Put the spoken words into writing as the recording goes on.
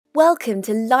Welcome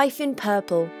to Life in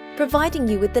Purple, providing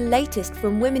you with the latest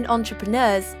from women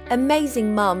entrepreneurs,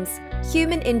 amazing mums,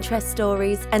 human interest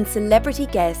stories, and celebrity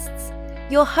guests.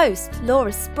 Your host,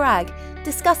 Laura Spragg,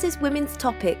 discusses women's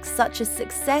topics such as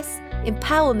success,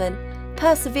 empowerment,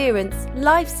 perseverance,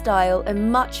 lifestyle,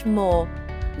 and much more.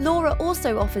 Laura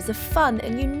also offers a fun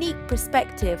and unique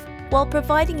perspective while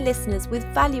providing listeners with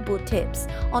valuable tips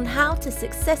on how to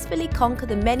successfully conquer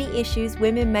the many issues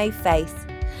women may face.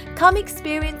 Come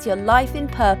experience your life in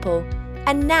purple.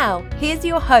 And now, here's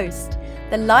your host,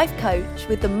 the life coach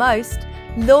with the most,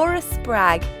 Laura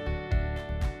Spragg.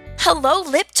 Hello,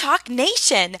 Lip Talk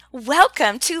Nation.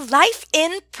 Welcome to Life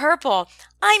in Purple.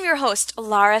 I'm your host,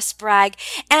 Laura Spragg,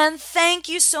 and thank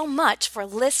you so much for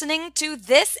listening to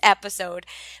this episode.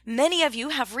 Many of you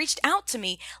have reached out to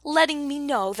me, letting me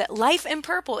know that Life in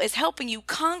Purple is helping you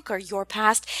conquer your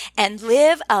past and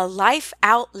live a life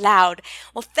out loud.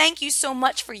 Well, thank you so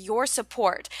much for your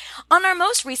support. On our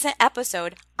most recent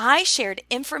episode, I shared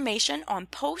information on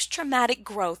post-traumatic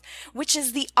growth, which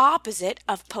is the opposite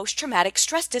of post-traumatic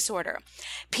stress disorder.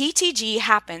 PTG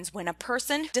happens when a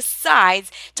person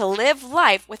decides to live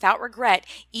life without regret,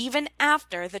 even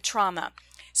after the trauma.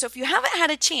 So if you haven't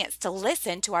had a chance to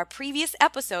listen to our previous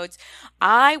episodes,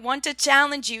 I want to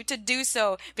challenge you to do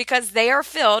so because they are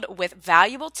filled with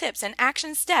valuable tips and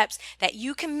action steps that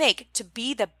you can make to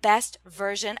be the best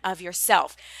version of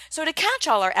yourself. So to catch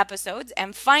all our episodes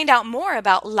and find out more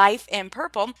about Life in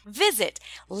Purple, visit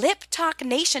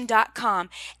liptalknation.com,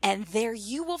 and there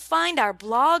you will find our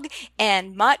blog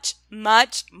and much,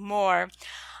 much more.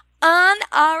 On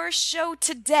our show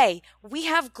today, we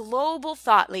have global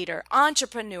thought leader,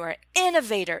 entrepreneur,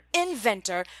 innovator,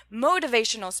 inventor,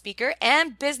 motivational speaker,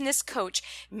 and business coach,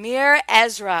 Mir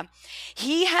Ezra.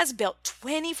 He has built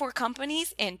 24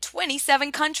 companies in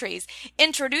 27 countries,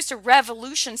 introduced a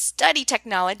revolution study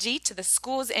technology to the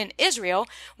schools in Israel,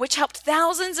 which helped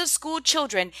thousands of school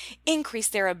children increase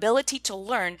their ability to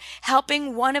learn,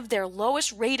 helping one of their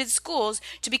lowest rated schools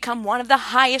to become one of the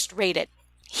highest rated.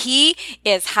 He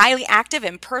is highly active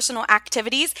in personal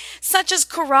activities such as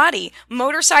karate,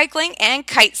 motorcycling, and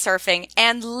kite surfing,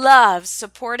 and loves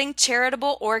supporting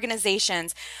charitable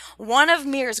organizations. One of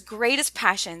Mir's greatest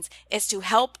passions is to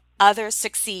help others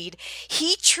succeed.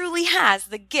 He truly has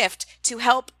the gift to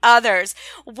help others.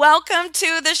 Welcome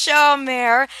to the show,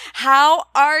 Mir. How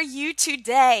are you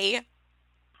today?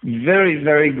 Very,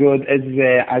 very good. As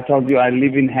I told you, I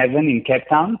live in heaven in Cape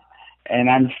Town, and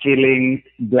I'm feeling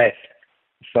blessed.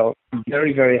 So I'm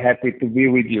very, very happy to be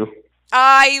with you.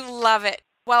 I love it.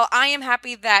 Well, I am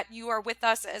happy that you are with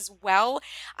us as well.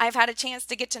 I've had a chance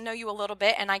to get to know you a little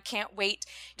bit, and I can't wait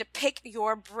to pick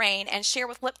your brain and share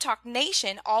with Lip Talk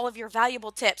Nation all of your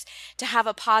valuable tips to have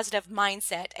a positive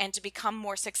mindset and to become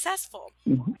more successful.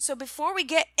 Mm-hmm. So before we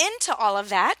get into all of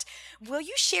that, will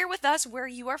you share with us where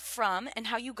you are from and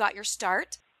how you got your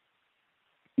start?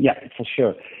 Yeah, for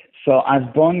sure. So I was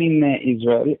born in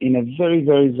Israel, in a very,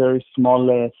 very, very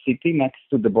small city next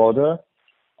to the border.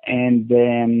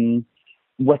 And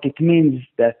what it means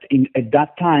that at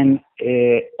that time,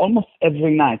 almost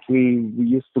every night we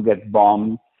used to get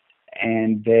bombed.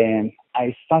 And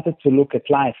I started to look at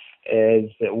life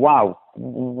as, wow,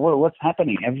 what's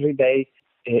happening? Every day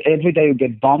you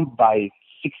get bombed by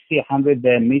 60, 100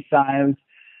 missiles.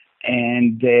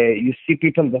 And you see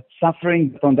people that suffering,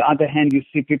 but on the other hand, you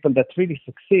see people that really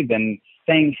succeed and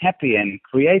staying happy and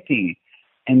creating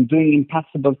and doing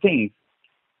impossible things.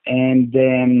 And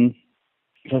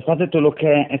so I started to look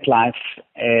at life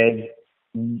as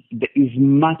there is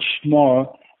much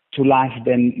more to life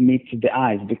than meets the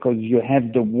eyes, because you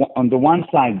have on the one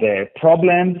side the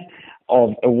problems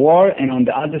of a war, and on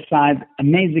the other side,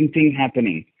 amazing things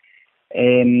happening.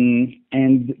 And at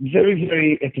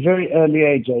a very early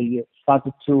age,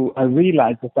 I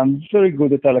realized that I'm very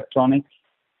good at electronics,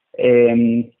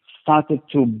 started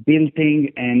to build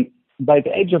things, and by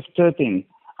the age of 13,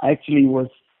 I actually was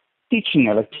teaching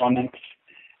electronics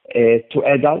to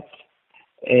adults.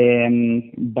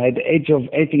 By the age of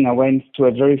 18, I went to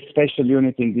a very special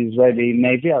unit in the Israeli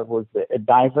Navy. I was a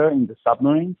diver in the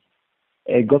submarines.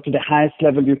 Got to the highest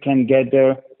level you can get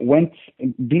there,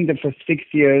 been there for 6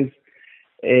 years,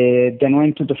 then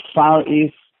went to the Far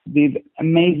East, did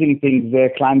amazing things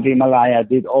there, climbed the Himalaya,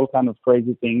 did all kind of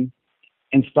crazy things,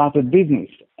 and started business.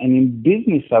 And in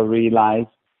business, I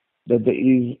realized that there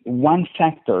is one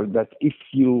factor that if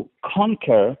you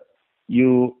conquer,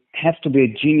 you have to be a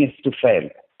genius to fail.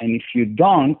 And if you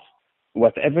don't,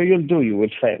 whatever you'll do, you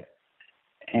will fail.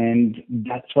 And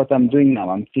that's what I'm doing now.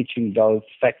 I'm teaching those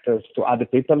factors to other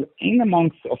people, in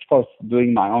amongst, of course,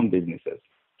 doing my own businesses.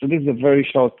 So this is a very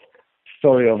short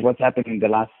story of what's happened in the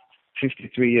last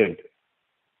 53 years.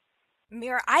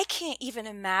 Mira, I can't even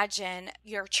imagine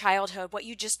your childhood, what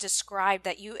you just described,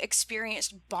 that you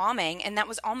experienced bombing, and that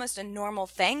was almost a normal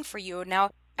thing for you. Now,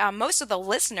 most of the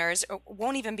listeners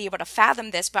won't even be able to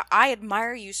fathom this, but I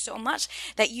admire you so much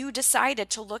that you decided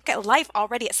to look at life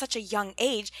already at such a young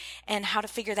age and how to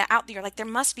figure that out. You're like, there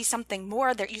must be something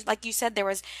more there. Like you said, there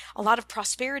was a lot of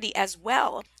prosperity as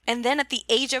well. And then at the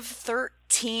age of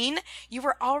 13, you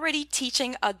were already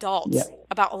teaching adults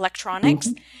about electronics.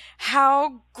 Mm-hmm.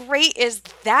 How great is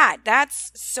that?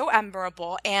 That's so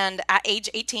admirable. And at age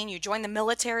 18, you joined the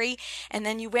military, and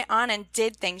then you went on and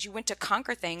did things. You went to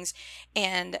conquer things.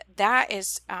 And that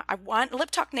is, I want Lip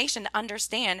Talk Nation to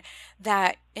understand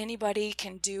that anybody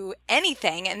can do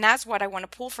anything. And that's what I want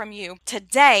to pull from you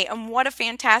today. And what a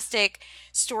fantastic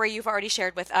story you've already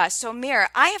shared with us. So, Mira,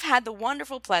 I have had the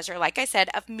wonderful pleasure, like I said,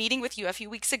 of meeting with you a few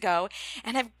weeks ago.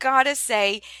 And I've got to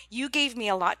say, you gave me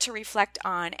a lot to reflect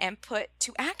on and put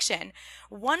to action.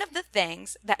 One of the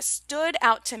things that stood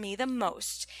out to me the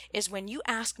most is when you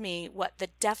asked me what the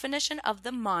definition of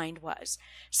the mind was,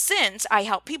 since I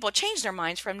help people change their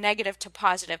minds from negative to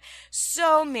positive.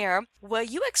 So, Mira, will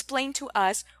you explain to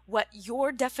us what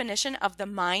your definition of the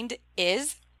mind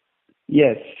is?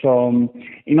 Yes. So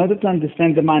in order to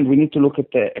understand the mind, we need to look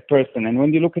at a person. And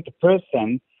when you look at a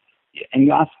person and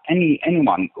you ask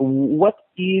anyone, what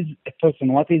is a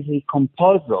person? What is he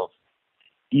composed of?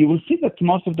 You will see that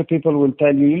most of the people will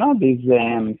tell you,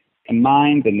 there's a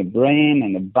mind and a brain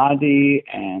and a body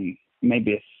and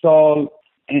maybe a soul,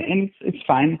 and it's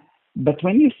fine. But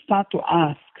when you start to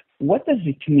ask, what does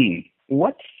it mean?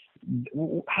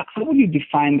 How will you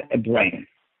define a brain?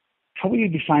 How will you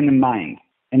define a mind?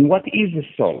 And what is a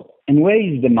soul? And where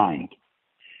is the mind?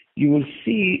 You will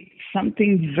see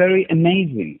something very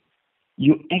amazing.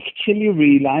 You actually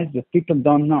realize that people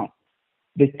don't know.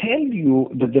 They tell you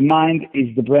that the mind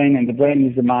is the brain and the brain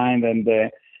is the mind, and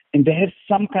they have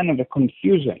some kind of a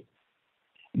confusion.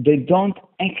 They don't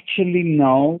actually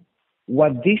know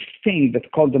what this thing that's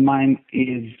called the mind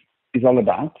is all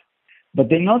about, but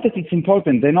they know that it's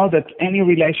important. They know that any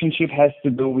relationship has to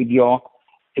do with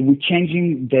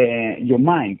changing your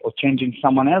mind or changing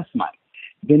someone else's mind.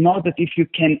 They know that if you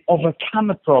can overcome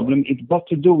a problem, it's got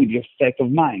to do with your state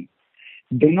of mind.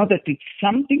 They know that it's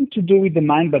something to do with the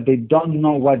mind, but they don't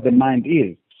know what the mind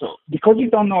is. So because you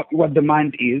don't know what the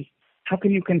mind is, how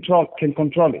can you control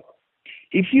it?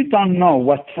 If you don't know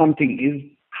what something is,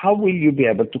 how will you be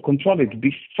able to control it?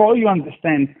 Before you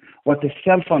understand what a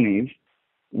cell phone is,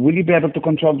 will you be able to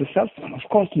control the cell phone? Of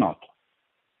course not.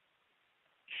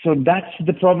 So that's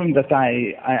the problem that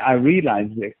I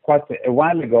realized quite a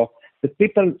while ago, that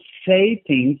people say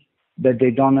things that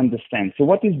they don't understand. So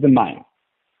what is the mind?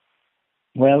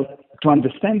 Well, to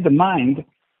understand the mind,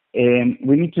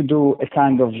 we need to do a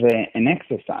kind of an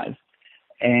exercise.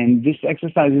 And this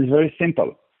exercise is very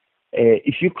simple.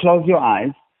 If you close your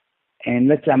eyes, and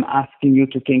let's say I'm asking you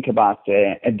to think about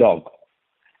a dog,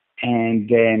 and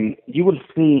you will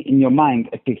see in your mind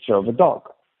a picture of a dog.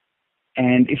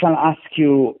 And if I ask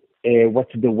you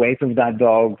what's the weight of that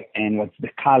dog, and what's the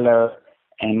color,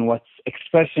 and what's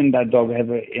expression that dog has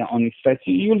on its face,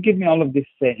 you will give me all of this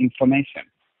information.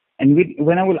 And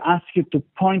when I will ask you to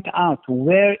point out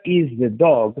where is the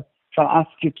dog, if I ask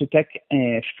you to take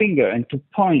a finger and to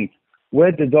point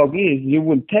where the dog is, you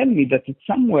will tell me that it's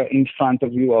somewhere in front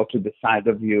of you or to the side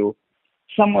of you,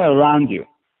 somewhere around you.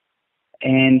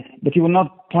 But you will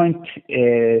not point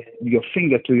your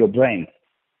finger to your brain,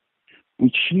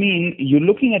 which means you're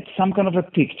looking at some kind of a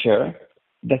picture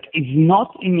that is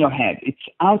not in your head. It's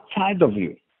outside of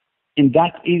you. And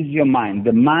that is your mind.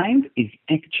 The mind is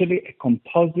actually a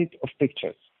composite of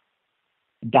pictures.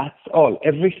 That's all.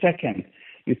 Every second,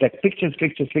 you take pictures,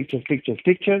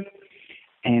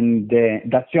 and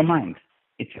that's your mind.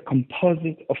 It's a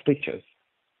composite of pictures.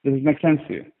 Does it make sense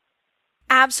to you?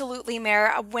 Absolutely,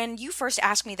 Mira. When you first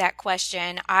asked me that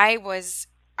question, I was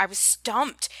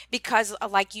stumped because,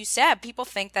 like you said, people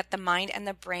think that the mind and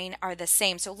the brain are the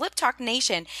same. So, Lip Talk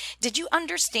Nation, did you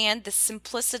understand the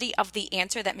simplicity of the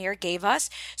answer that Mira gave us?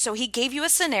 So he gave you a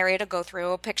scenario to go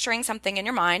through, picturing something in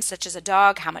your mind, such as a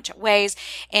dog, how much it weighs,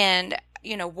 and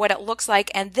what it looks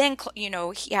like. And then,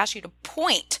 he asked you to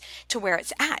point to where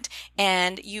it's at,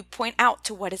 and you point out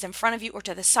to what is in front of you or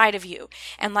to the side of you.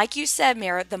 And like you said,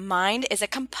 Mira, the mind is a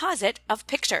composite of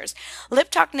pictures. Lip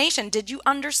Talk Nation, did you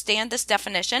understand this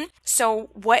definition?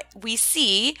 So what we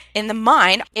see in the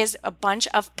mind is a bunch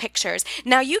of pictures.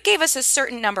 Now, you gave us a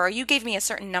certain number, or you gave me a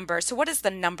certain number. So what is the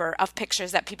number of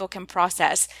pictures that people can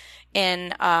process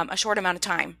in a short amount of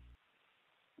time?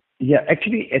 Yeah,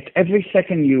 actually, at every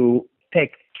second you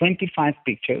take 25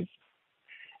 pictures,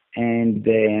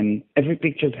 and every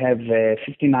picture have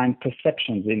 59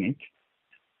 perceptions in it,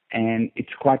 and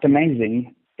it's quite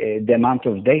amazing the amount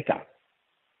of data.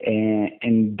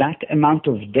 And that amount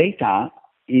of data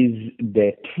is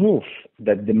the proof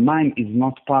that the mind is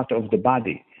not part of the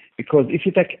body. Because if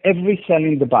you take every cell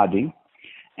in the body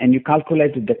and you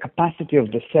calculate the capacity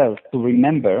of the cells to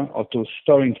remember or to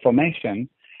store information,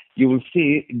 you will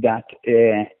see that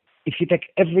if you take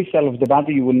every cell of the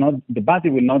body, the body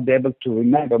will not be able to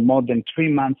remember more than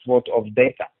 3 months worth of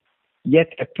data.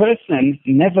 Yet a person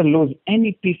never loses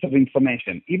any piece of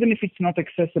information. Even if it's not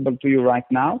accessible to you right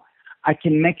now, I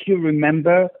can make you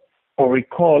remember or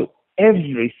recall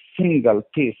every single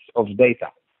piece of data.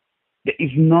 There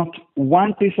is not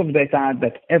one piece of data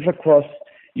that ever crossed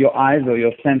your eyes or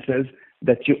your senses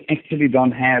that you actually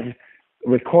don't have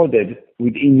recorded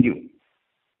within you.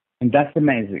 And that's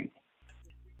amazing.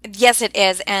 Yes, it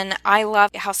is. And I love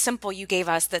how simple you gave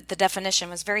us. That the definition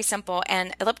was very simple.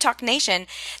 And Lip Talk Nation,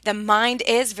 the mind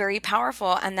is very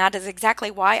powerful. And that is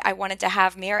exactly why I wanted to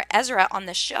have Meir Ezra on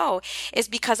the show, is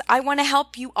because I want to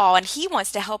help you all. And he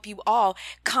wants to help you all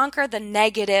conquer the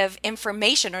negative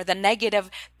information or the negative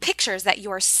pictures that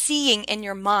you are seeing in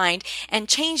your mind and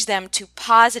change them to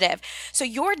positive. So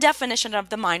your definition of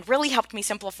the mind really helped me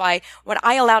simplify what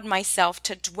I allowed myself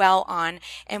to dwell on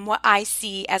and what I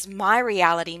see as my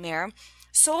reality, Meir.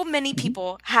 So many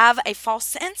people have a false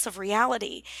sense of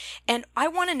reality. And I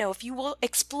want to know if you will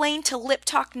explain to Lip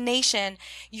Talk Nation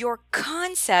your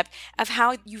concept of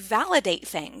how you validate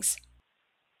things.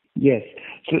 Yes.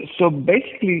 So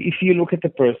basically, if you look at a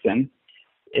person,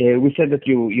 we said that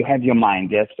you have your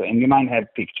mind, yes, and your mind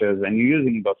have pictures, and you're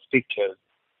using those pictures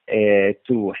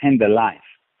to handle life.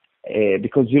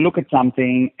 Because you look at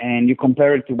something and you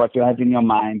compare it to what you have in your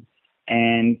mind,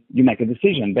 and you make a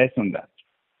decision based on that.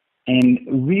 And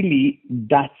really,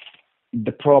 that's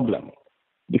the problem.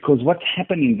 Because what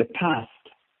happened in the past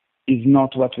is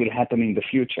not what will happen in the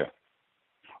future.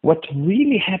 What's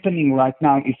really happening right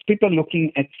now is people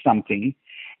looking at something,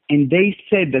 and they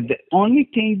said that the only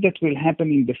thing that will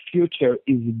happen in the future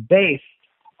is based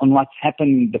on what's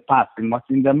happened in the past and what's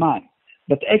in their mind.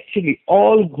 But actually,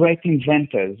 all great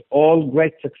inventors, all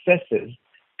great successes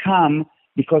come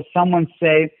because someone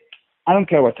say, I don't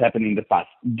care what's happened in the past.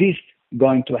 This is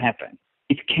going to happen.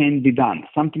 It can be done.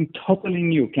 Something totally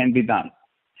new can be done.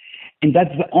 And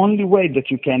that's the only way that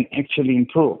you can actually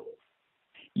improve.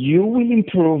 You will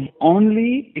improve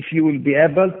only if you will be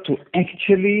able to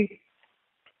actually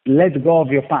let go of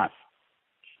your past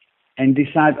and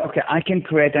decide, okay, I can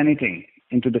create anything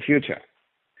into the future.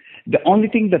 The only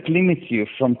thing that limits you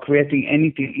from creating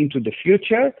anything into the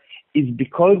future is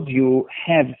because you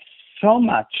have so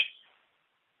much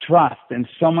trust and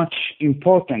so much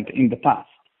important in the past.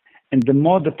 And the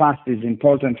more the past is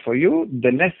important for you,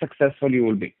 the less successful you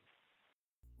will be.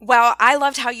 Well, I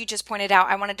loved how you just pointed out.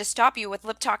 I wanted to stop you with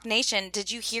Lip Talk Nation.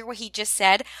 Did you hear what he just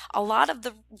said? A lot of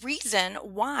the reason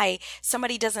why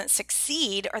somebody doesn't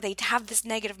succeed or they have this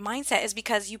negative mindset is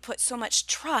because you put so much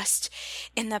trust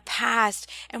in the past.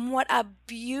 And what a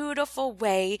beautiful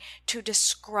way to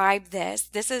describe this.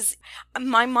 This is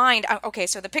my mind. Okay,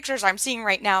 so the pictures I'm seeing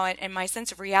right now and my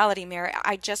sense of reality, Meir,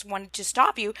 I just wanted to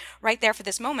stop you right there for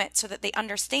this moment so that they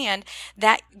understand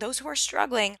that those who are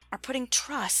struggling are putting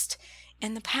trust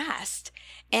in the past.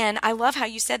 And I love how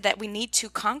you said that we need to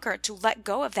conquer, to let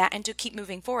go of that and to keep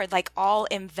moving forward, like all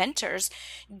inventors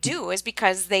do, is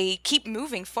because they keep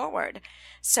moving forward.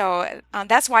 So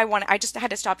that's why I just had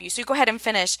to stop you. So you go ahead and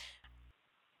finish.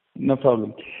 No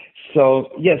problem. So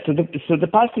yes, so the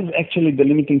past is actually the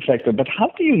limiting factor. But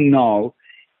how do you know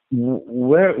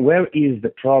where is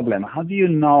the problem? How do you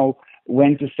know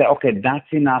when to say, okay, that's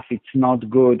enough, it's not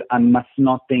good, I must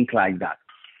not think like that?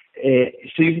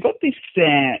 So you've got this,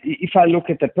 if I look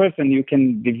at a person, you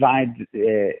can divide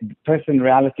the person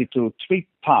reality to 3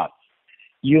 parts.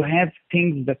 You have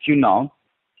things that you know,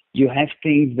 you have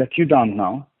things that you don't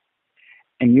know,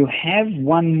 and you have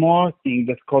one more thing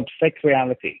that's called fake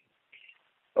reality,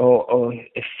 or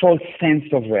a false sense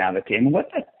of reality. And what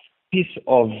that piece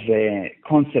of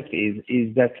concept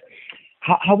is that,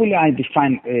 how will I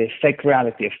define fake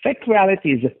reality? A fake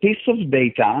reality is a piece of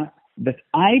data that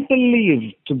I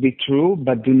believe to be true,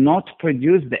 but do not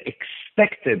produce the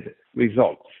expected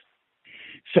results.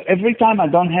 So every time I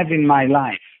don't have in my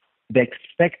life the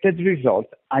expected result,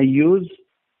 I use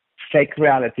fake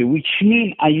reality, which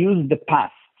means I use the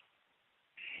past.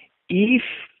 If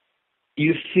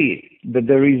you see that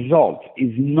the result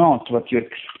is not what you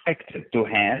expected to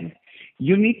have,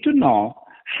 you need to know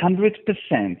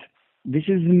 100%. This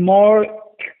is more,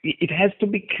 it has to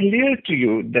be clear to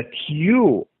you that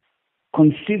you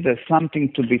consider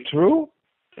something to be true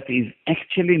is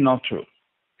actually not true.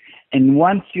 And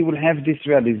once you will have this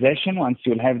realization, once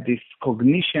you will have this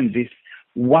cognition, this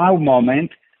wow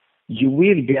moment, you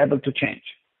will be able to change.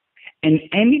 And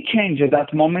any change at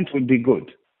that moment will be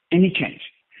good. Any change.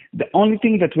 The only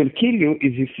thing that will kill you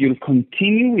is if you'll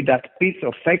continue with that piece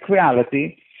of fake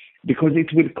reality, because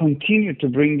it will continue to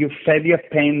bring you failure,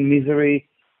 pain, misery,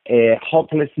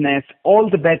 hopelessness, all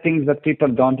the bad things that people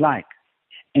don't like.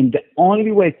 And the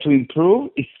only way to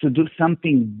improve is to do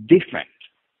something different,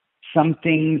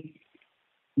 something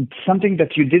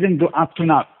that you didn't do up to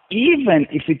now. Even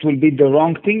if it will be the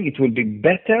wrong thing, it will be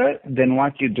better than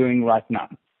what you're doing right now.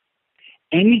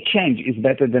 Any change is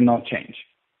better than no change.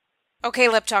 Okay,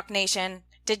 Lip Talk Nation.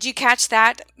 Did you catch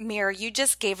that? Mir, you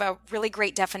just gave a really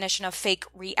great definition of fake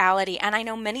reality. And I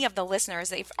know many of the listeners,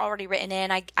 they've already written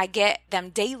in. I get them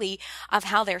daily of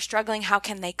how they're struggling. How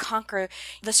can they conquer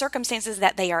the circumstances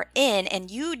that they are in? And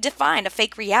you define a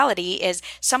fake reality is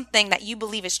something that you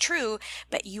believe is true,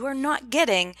 but you are not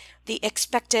getting the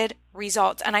expected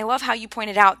results. And I love how you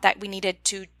pointed out that we needed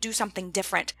to do something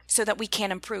different so that we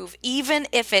can improve, even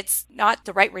if it's not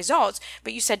the right results,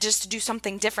 but you said just to do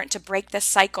something different to break this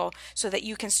cycle so that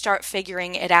you can start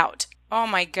figuring it out. Oh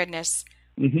my goodness.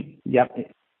 Mm-hmm. Yeah,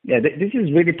 this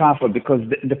is really powerful because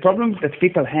the problem that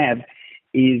people have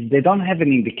is they don't have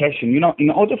an indication.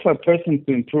 In order for a person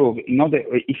to improve,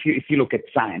 if you look at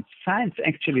science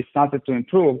actually started to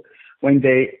improve when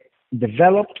they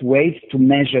developed ways to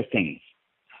measure things.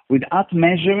 Without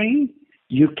measuring,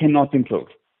 you cannot improve.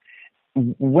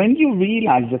 When you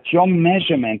realize that your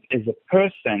measurement as a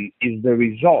person is the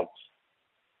result,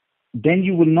 then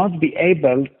you will not be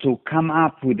able to come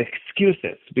up with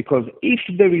excuses, because if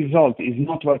the result is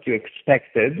not what you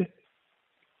expected,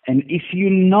 and if you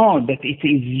know that it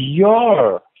is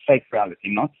your fake reality,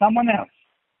 not someone else,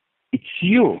 it's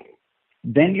you,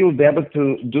 then you'll be able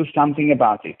to do something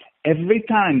about it. Every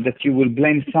time that you will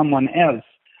blame someone else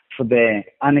for the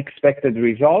unexpected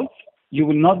results, you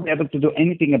will not be able to do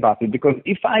anything about it, because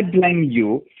if I blame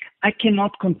you, I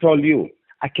cannot control you.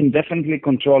 I can definitely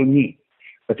control me.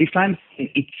 But if I'm saying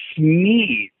it's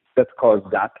me that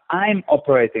caused that, I'm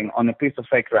operating on a piece of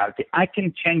fake reality, I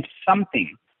can change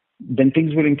something, then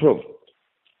things will improve.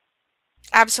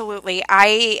 Absolutely.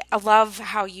 I love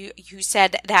how you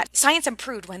said that science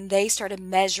improved when they started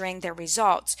measuring their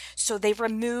results. So they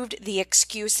removed the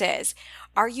excuses.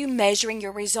 Are you measuring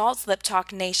your results, Lip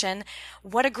Talk Nation?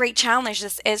 What a great challenge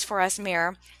this is for us,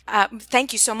 Mir.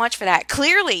 Thank you so much for that.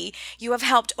 Clearly, you have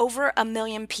helped over 1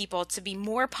 million people to be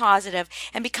more positive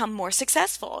and become more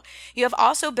successful. You have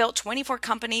also built 24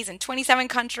 companies in 27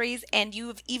 countries, and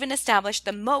you've even established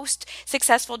the most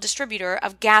successful distributor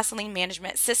of gasoline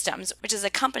management systems, which is a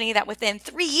company that within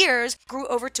 3 years grew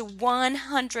over to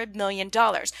 $100 million.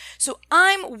 So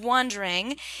I'm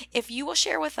wondering if you will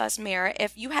share with us, Mir,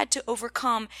 if you had to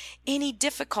overcome any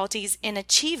difficulties in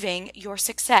achieving your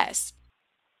success.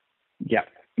 Yeah.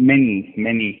 Many.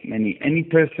 Any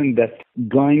person that's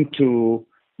going to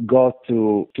go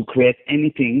to create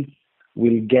anything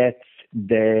will get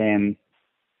the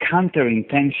counter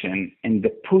intention and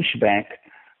the pushback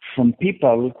from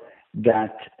people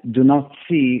that do not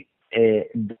see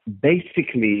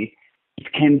basically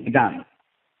it can be done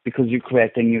because you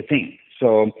create a new thing.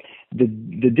 So the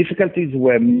difficulties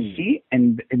were me,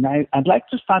 and I'd like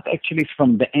to start actually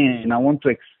from the end. I want to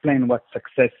explain what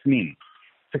success means.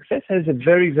 Success has a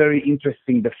very, very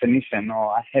interesting definition,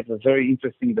 or I have a very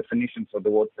interesting definition for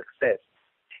the word success.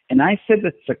 And I said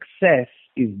that success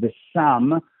is the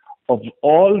sum of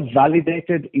all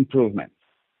validated improvements.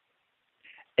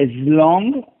 As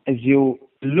long as you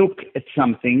look at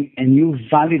something and you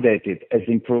validate it as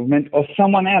improvement, or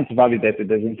someone else validated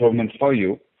as improvement for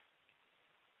you,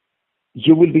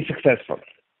 you will be successful.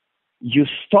 You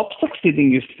stop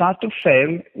succeeding, you start to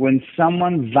fail when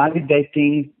someone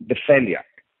validating the failure.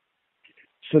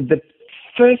 So the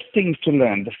first thing to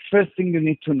learn, the first thing you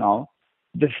need to know,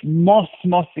 the most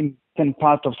important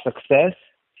part of success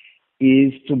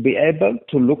is to be able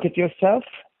to look at yourself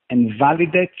and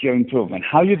validate your improvement.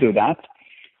 How you do that?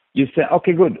 You say,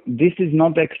 okay, good, this is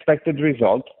not the expected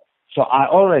result, so I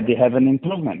already have an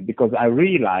improvement because I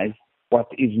realize what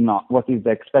is the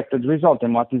expected result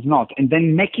and what is not. And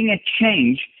then making a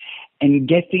change and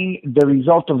getting the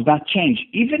result of that change.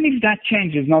 Even if that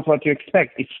change is not what you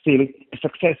expect, it's still a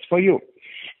success for you.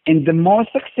 And the more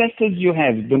successes you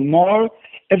have, the more,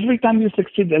 every time you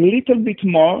succeed a little bit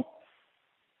more,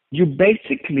 you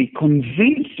basically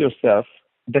convince yourself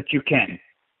that you can.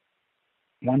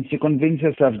 Once you convince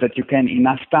yourself that you can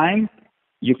enough time,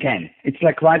 you can. It's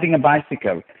like riding a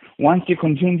bicycle. Once you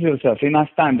convince yourself enough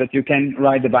time that you can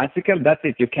ride a bicycle, that's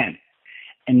it, you can.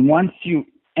 And once you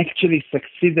actually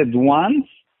succeeded once,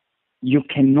 you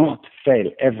cannot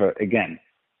fail ever again.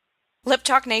 Lip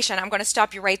Talk Nation, I'm going to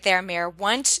stop you right there, Meir.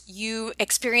 Once you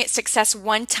experience success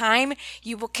one time,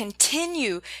 you will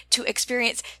continue to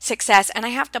experience success. And I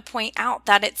have to point out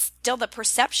that it's still the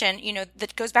perception,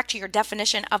 that goes back to your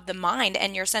definition of the mind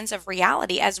and your sense of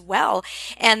reality as well.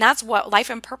 And that's what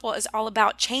Life in Purple is all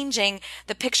about, changing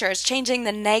the pictures, changing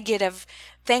the negative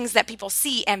things that people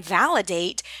see and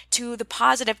validate to the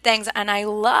positive things. And I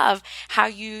love how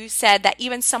you said that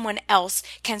even someone else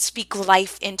can speak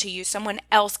life into you. Someone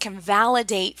else can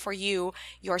validate for you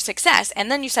your success.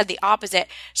 And then you said the opposite.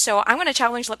 So I'm going to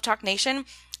challenge Lip Talk Nation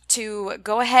to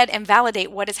go ahead and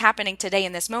validate what is happening today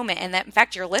in this moment, and that in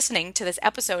fact you're listening to this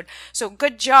episode. So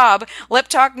good job, Lip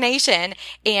Talk Nation.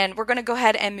 And we're going to go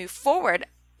ahead and move forward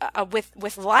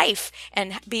with life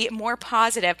and be more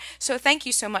positive. So thank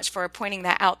you so much for pointing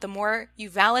that out. The more you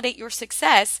validate your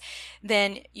success,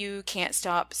 then you can't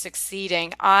stop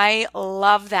succeeding. I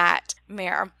love that,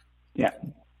 Meir. Yeah.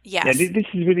 Yes. Yeah, this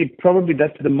is really probably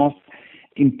that's the most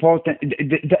important.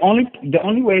 The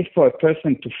only way for a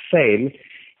person to fail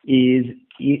is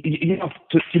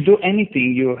to do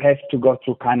anything. You have to go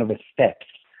through kind of a steps,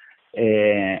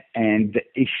 and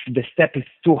if the step is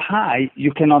too high,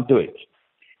 you cannot do it.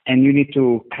 And you need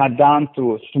to cut down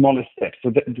to smaller steps.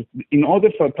 So in order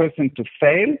for a person to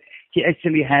fail, he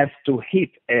actually has to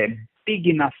hit a big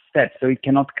enough step so he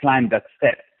cannot climb that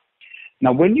step.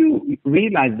 Now, when you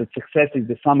realize that success is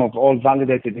the sum of all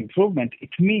validated improvement,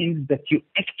 it means that you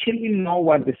actually know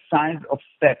what the size of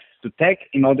steps to take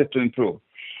in order to improve.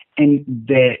 And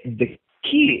the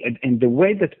key and the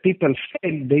way that people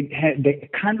fail, they're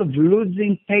kind of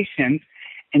losing patience,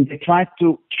 and they try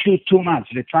to chew too much.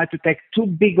 They try to take too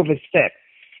big of a step.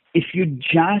 If you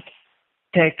just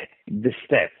take the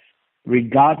steps,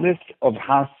 regardless of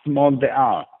how small they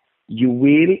are, you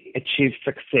will achieve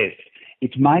success.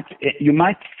 You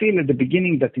might feel at the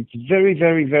beginning that it's very,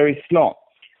 very, very slow.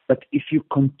 But if you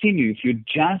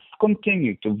just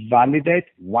continue to validate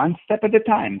one step at a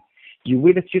time, you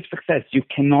will achieve success. You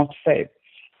cannot fail.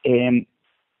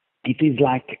 It is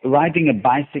like riding a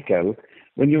bicycle.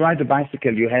 When you ride a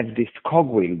bicycle, you have this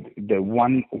cogwheel, the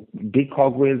one big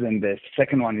cogwheel and the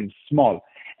second one is small.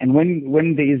 And when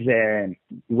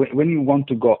you want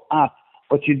to go up,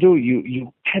 what you do,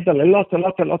 you pedal a lot,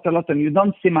 and you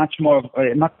don't see much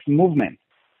movement.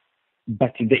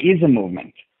 But there is a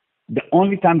movement. The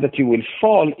only time that you will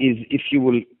fall is if you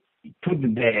will put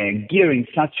the gear in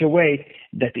such a way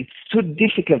that it's too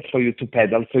difficult for you to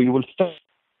pedal, so you will stop.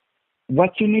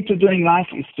 What you need to do in life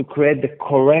is to create the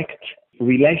correct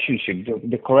relationship,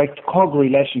 the correct cog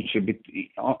relationship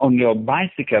on your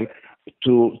bicycle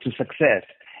to success.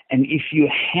 And if you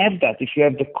have that, if you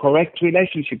have the correct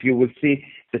relationship, you will see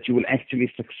that you will actually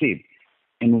succeed.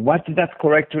 And what that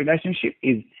correct relationship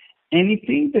is,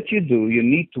 anything that you do, you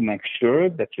need to make sure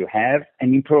that you have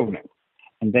an improvement.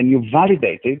 And then you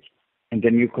validate it, and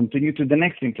then you continue to the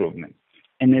next improvement.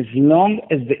 And as long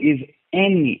as there is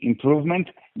any improvement,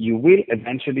 you will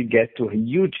eventually get to a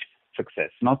huge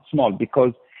success, not small,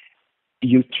 because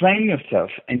you train yourself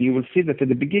and you will see that at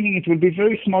the beginning it will be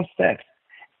very small steps.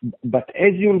 But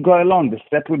as you will go along, the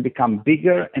step will become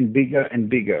bigger and bigger and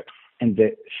bigger. And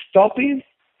the stop is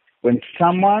when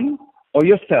someone or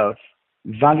yourself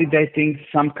validating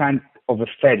some kind of a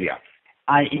failure.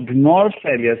 I ignore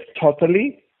failures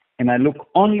totally, and I look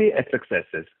only at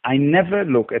successes. I never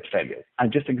look at failures. I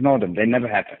just ignore them. They never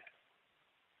happen.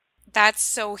 That's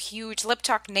so huge. Lip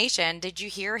Talk Nation, did you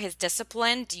hear his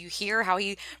discipline? Do you hear how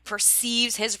he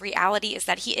perceives his reality is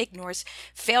that he ignores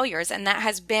failures? And that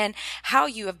has been how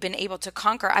you have been able to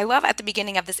conquer. I love at the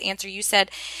beginning of this answer, you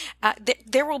said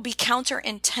there will be counter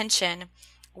intention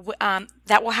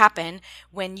that will happen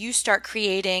when you start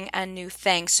creating a new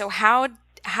thing. So how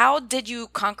did you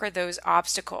conquer those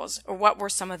obstacles, or what were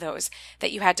some of those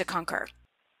that you had to conquer?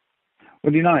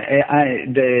 Well,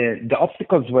 the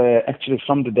obstacles were actually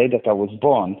from the day that I was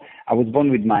born. I was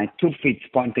born with my 2 feet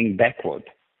pointing backward,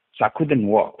 so I couldn't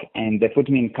walk. And they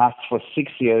put me in cast for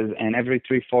 6 years, and every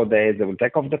 3-4 days they would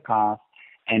take off the cast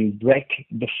and break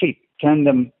the feet, turn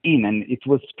them in, and it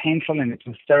was painful and it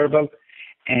was terrible.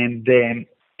 And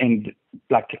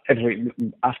like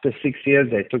after 6 years,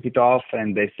 they took it off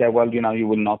and they said, well, you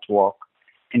will not walk.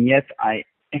 And yet I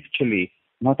actually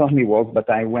not only walked, but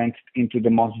I went into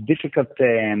the most difficult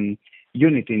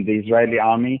unit in the Israeli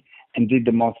army and did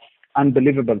the most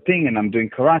unbelievable thing. And I'm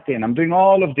doing karate and I'm doing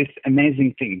all of these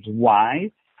amazing things.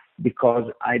 Why?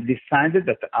 Because I decided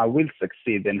that I will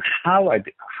succeed. And how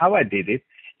I did it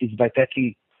is by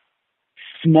taking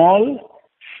small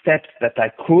steps that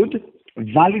I could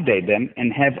validate them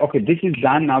and have, okay, this is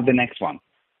done, now the next one.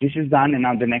 This is done, and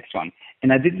now the next one.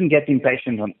 And I didn't get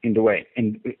impatient in the way.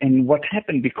 And what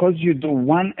happened, because you do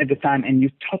one at a time and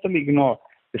you totally ignore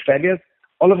the failures,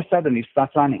 all of a sudden you start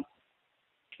running.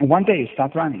 And one day you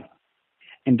start running.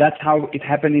 And that's how it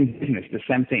happened in business, the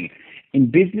same thing. In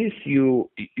business, the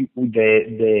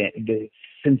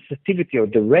sensitivity or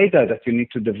the radar that you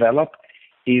need to develop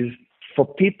is for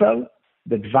people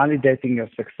that validating your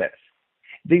success.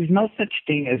 There's no such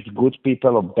thing as good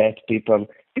people or bad people.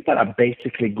 People are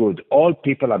basically good. All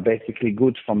people are basically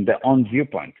good from their own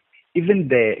viewpoint. Even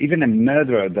a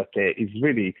murderer that is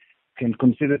really can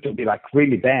consider to be like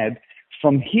really bad,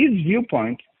 from his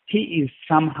viewpoint, he is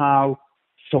somehow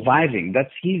surviving.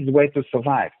 That's his way to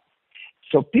survive.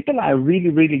 So people are really,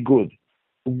 really good.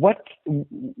 What's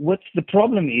the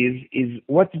problem is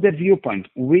what's the viewpoint?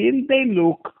 Will they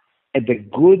look at the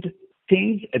good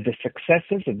things, at the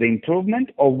successes, at the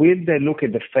improvement, or will they look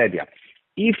at the failure?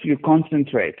 If you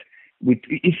concentrate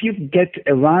if you get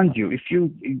around you, if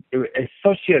you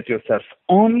associate yourself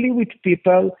only with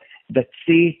people that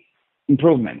see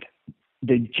improvement,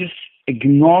 they just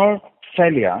ignore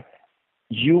failure,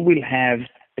 you will have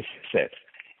a success.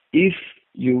 If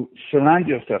you surround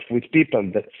yourself with people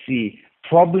that see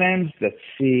problems, that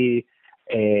see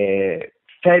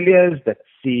failures, that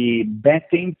see bad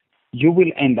things, you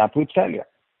will end up with failure.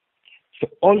 So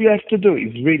all you have to do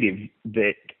is really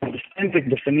understand the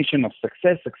definition of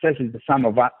success. Success is the sum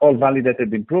of all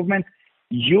validated improvement.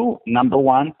 You, number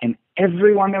one, and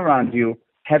everyone around you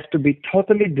have to be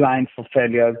totally blind for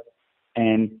failures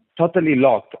and totally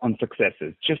locked on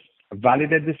successes. Just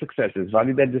validate the successes,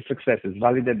 validate the successes,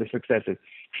 validate the successes.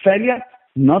 Failure,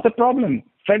 not a problem.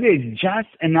 Failure is just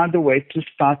another way to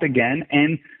start again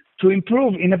and to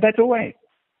improve in a better way.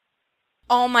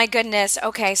 Oh my goodness.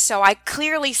 Okay, so I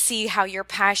clearly see how your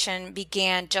passion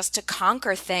began just to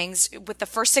conquer things with the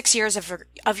first 6 years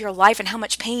of your life and how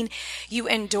much pain you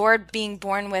endured being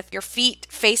born with your feet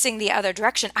facing the other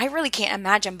direction. I really can't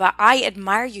imagine, but I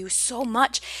admire you so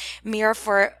much, Mir,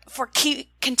 for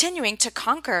continuing to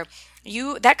conquer.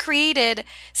 That created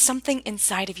something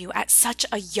inside of you at such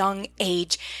a young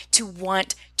age to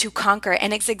want to conquer.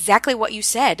 And it's exactly what you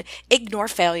said. Ignore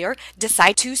failure,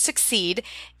 decide to succeed,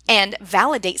 and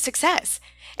validate success.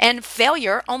 And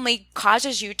failure only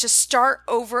causes you to start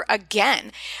over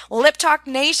again. Lip Talk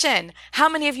Nation, how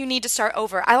many of you need to start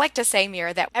over? I like to say,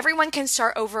 Mir, that everyone can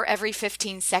start over every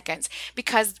 15 seconds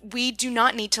because we do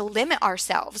not need to limit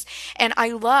ourselves. And I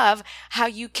love how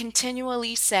you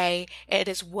continually say it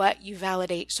is what you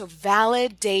validate. So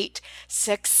validate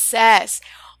success.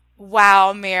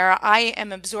 Wow, Mir, I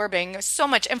am absorbing so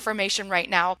much information right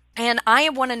now. And I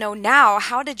want to know now,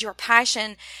 how did your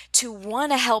passion to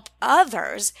want to help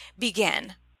others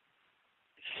begin?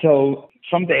 So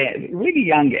from the really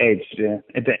young age,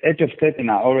 at the age of 13,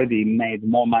 I already made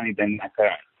more money than my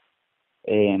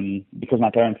parents. Because my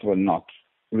parents were not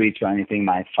rich or anything.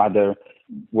 My father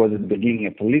was at the beginning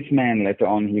a policeman. Later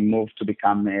on, he moved to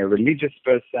become a religious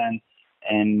person.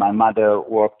 And my mother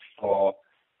worked for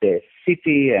the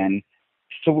city, and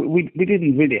so we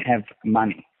didn't really have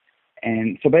money.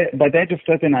 And so by the age of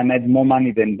 13, I made more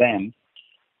money than them,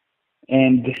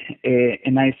 and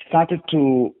I started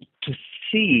to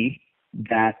see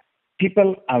that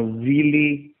people are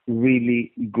really,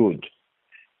 really good.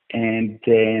 And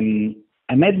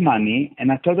I made money,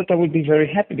 and I thought that I would be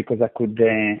very happy because I could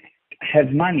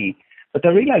have money. But I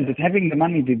realized that having the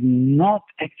money did not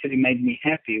actually make me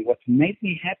happy. What made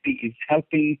me happy is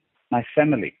helping my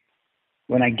family.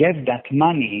 When I gave that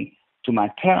money to my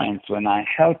parents, when I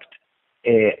helped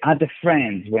other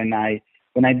friends, when I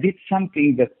did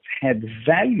something that had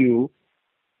value,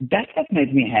 that's what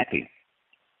made me happy.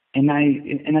 And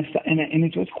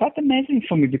it was quite amazing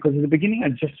for me because at the beginning I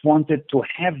just wanted to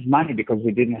have money because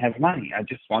we didn't have money. I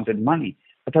just wanted money.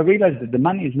 But I realized that the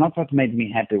money is not what made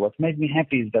me happy. What made me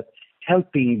happy is that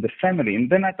helping the family. And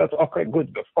then I thought, okay,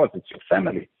 good, of course, it's your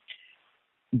family.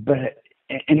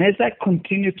 And as I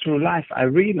continued through life, I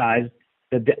realized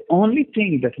that the only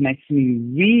thing that makes me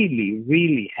really,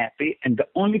 really happy and the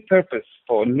only purpose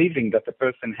for living that a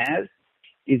person has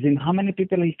is in how many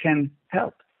people he can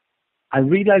help. I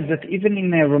realized that even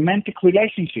in a romantic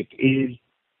relationship is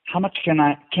how much can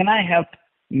I help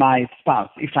my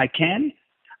spouse? If I can,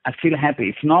 I feel happy.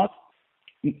 If not,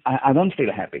 I don't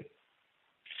feel happy.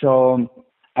 So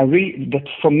that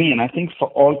for me, and I think for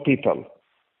all people,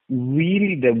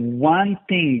 really the one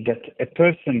thing that a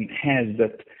person has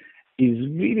that is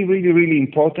really, really, really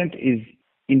important is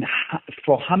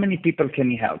for how many people can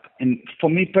he help. And for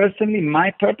me personally,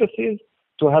 my purpose is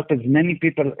to help as many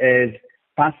people as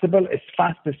possible, as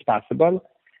fast as possible,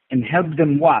 and help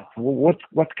them what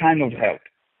kind of help?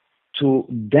 to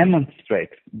demonstrate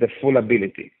the full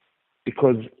ability.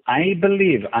 Because I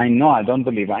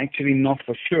actually know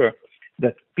for sure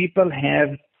that people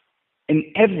have an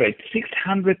average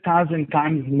 600,000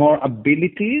 times more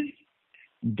abilities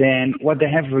than what they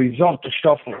have result to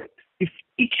show for it. If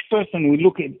each person will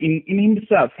look at in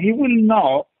himself, he will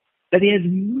know that he has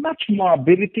much more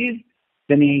abilities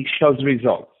than he shows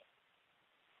results.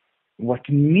 What's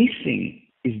missing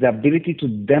is the ability to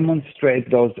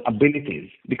demonstrate those abilities,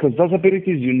 because those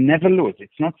abilities you never lose.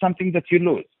 It's not something that you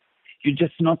lose. You're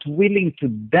just not willing to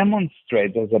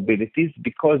demonstrate those abilities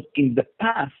because in the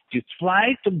past you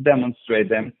tried to demonstrate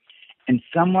them and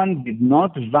someone did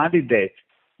not validate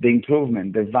the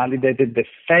improvement. They validated the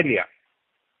failure.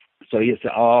 So you say,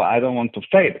 oh, I don't want to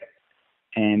fail.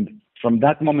 And from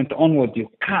that moment onward, you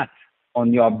cut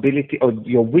on your ability or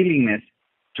your willingness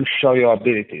to show your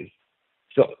abilities.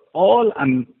 So all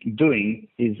I'm doing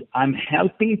is I'm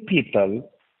helping people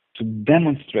to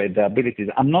demonstrate their abilities.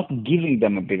 I'm not giving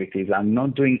them abilities. I'm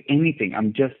not doing anything.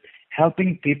 I'm just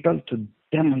helping people to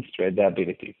demonstrate their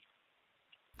abilities.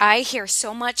 I hear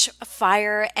so much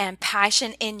fire and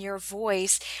passion in your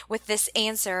voice with this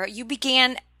answer. You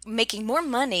began making more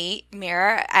money,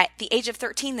 Meir, at the age of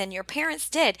 13 than your parents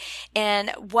did.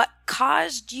 And what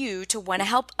caused you to want to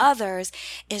help others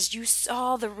is you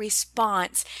saw the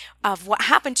response of what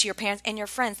happened to your parents and your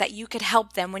friends, that you could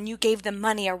help them when you gave them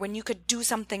money or when you could do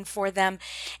something for them.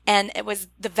 And it was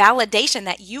the validation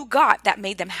that you got that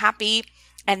made them happy.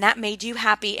 And that made you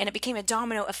happy, and it became a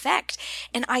domino effect.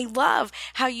 And I love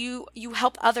how you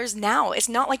help others now. It's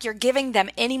not like you're giving them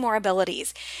any more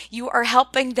abilities. You are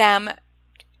helping them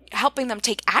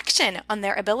take action on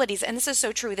their abilities. And this is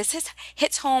so true. This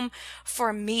hits home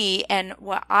for me and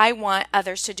what I want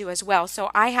others to do as well.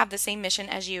 So I have the same mission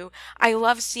as you. I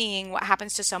love seeing what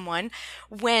happens to someone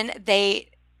when they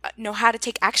know how to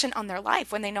take action on their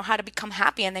life, when they know how to become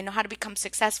happy and they know how to become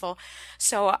successful.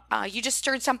 So you just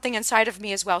stirred something inside of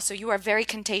me as well. So you are very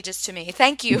contagious to me.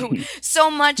 Thank you so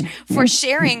much for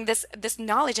sharing this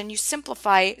knowledge, and you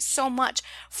simplify so much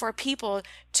for people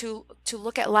to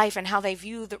look at life and how they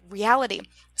view the reality.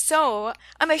 So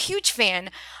I'm a huge fan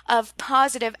of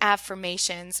positive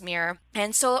affirmations, Meir,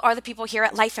 and so are the people here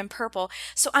at Life in Purple.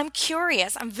 So I'm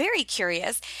very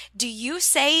curious, do you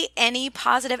say any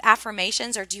positive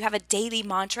affirmations, or do you have a daily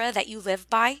mantra that you live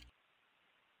by?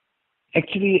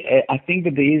 Actually, I think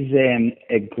that there is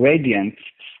a gradient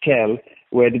scale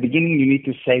where at the beginning you need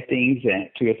to say things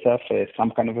to yourself,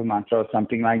 some kind of a mantra or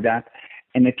something like that,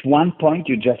 and at one point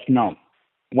you just know.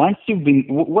 Once you've been,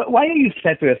 why do you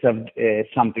say to yourself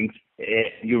something,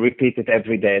 you repeat it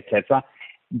every day, etc.?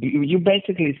 You're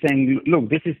basically saying, look,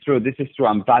 this is true,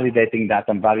 I'm validating that.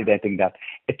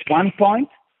 At one point,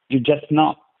 you just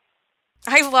know.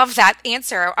 I love that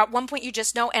answer. At one point, you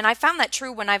just know. And I found that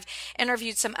true when I've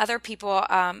interviewed some other people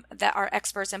that are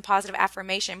experts in positive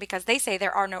affirmation, because they say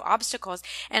there are no obstacles.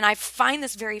 And I find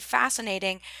this very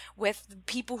fascinating with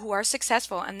people who are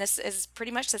successful. And this is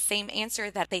pretty much the same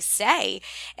answer that they say.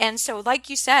 And so, like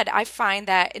you said, I find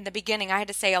that in the beginning, I had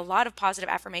to say a lot of positive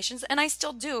affirmations, and I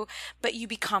still do, but you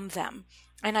become them.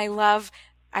 And I love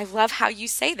how you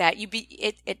say that.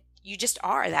 You just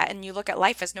are that, and you look at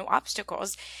life as no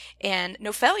obstacles and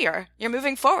no failure. You're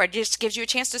moving forward. It just gives you a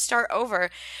chance to start over.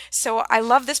 So I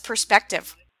love this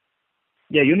perspective.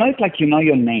 Yeah, it's like you know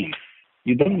your name.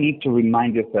 You don't need to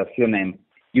remind yourself your name.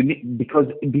 Because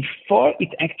before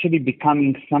it actually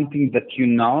becoming something that you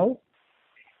know,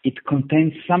 it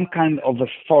contains some kind of a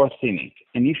force in it.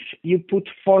 And if you put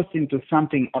force into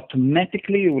something,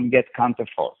 automatically you will get counter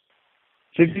force.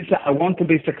 So if you say, I want to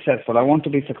be successful,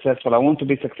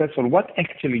 what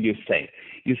actually you say?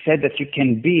 You said that you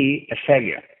can be a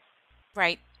failure.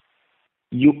 Right.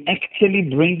 You actually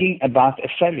bringing about a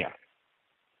failure.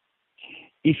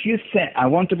 If you say, I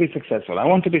want to be successful, it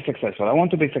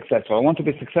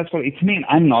means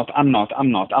I'm not.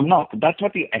 That's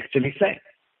what you actually say.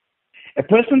 A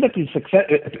person that is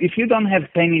successful, if you don't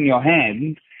have pain in your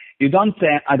hand, you don't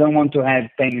say, I don't want to have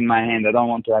pain in my hand.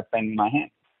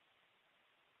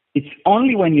 It's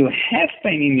only when you have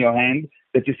pain in your hand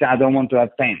that you say, I don't want to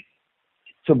have pain.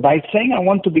 So by saying I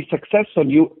want to be successful,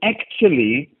 you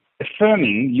actually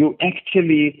affirming, you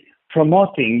actually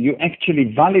promoting, you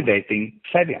actually validating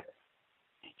failure.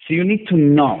 So you need to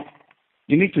know.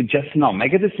 You need to just know.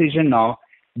 Make a decision, know,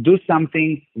 do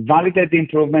something, validate the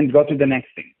improvement, go to the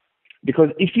next thing.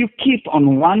 Because if you keep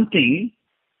on one thing,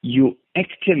 you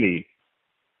actually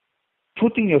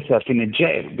putting yourself in a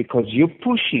jail, because you're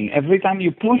pushing. Every time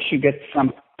you push, you get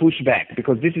some pushback,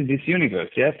 because this is this universe,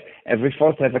 yes? Every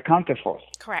force has a counter force.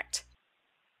 Correct.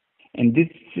 And this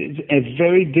is a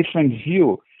very different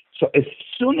view. So as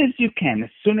soon as you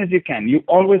can, you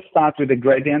always start with a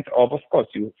gradient of course,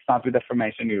 you start with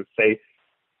affirmation, you say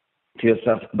to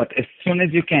yourself, but as soon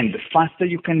as you can, the faster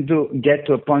you can get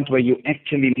to a point where you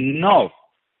actually know,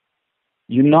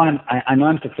 I know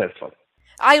I'm successful.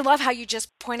 I love how you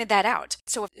just pointed that out.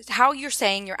 So how you're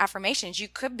saying your affirmations, you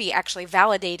could be actually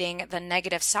validating the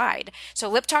negative side. So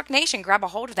Lip Talk Nation, grab a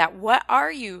hold of that. What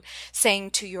are you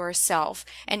saying to yourself?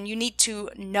 And you need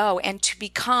to know and to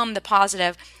become the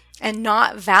positive and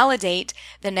not validate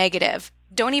the negative.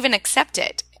 Don't even accept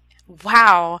it.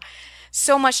 Wow.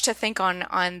 So much to think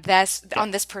on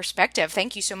this perspective.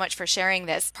 Thank you so much for sharing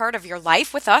this part of your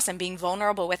life with us and being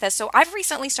vulnerable with us. So I've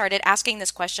recently started asking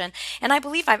this question, and I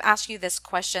believe I've asked you this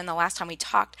question the last time we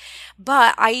talked,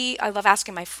 but I love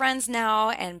asking my friends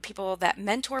now and people that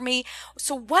mentor me.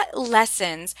 So what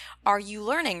lessons are you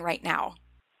learning right now?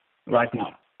 Right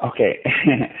now. Okay.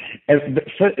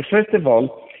 First of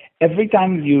all, every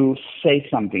time you say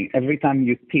something, every time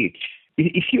you teach,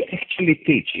 if you actually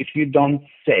teach, if you don't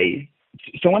say,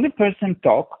 so when a person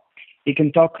talks, he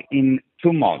can talk in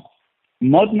two modes.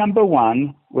 Mode number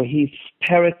one, where he's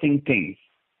parroting things.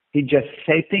 He just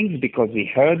say things because he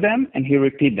heard them and he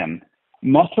repeat them.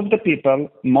 Most of the people,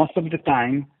 most of the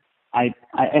time, I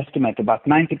estimate about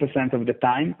 90% of the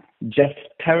time, just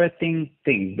parroting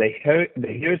things. They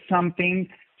hear something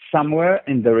somewhere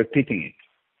and they're repeating it.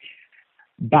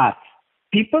 But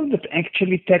people that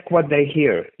actually take what they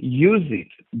hear, use it,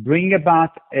 bring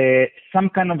about some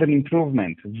kind of an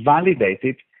improvement, validate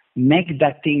it, make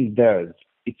that thing theirs.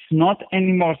 It's not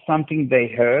anymore something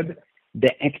they heard.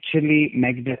 They actually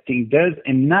make that thing theirs,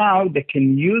 and now they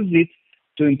can use it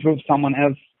to improve someone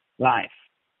else's life.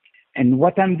 And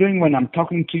what I'm doing when I'm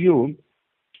talking to you,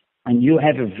 and you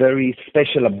have a very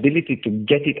special ability to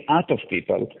get it out of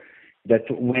people, that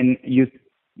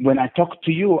when I talk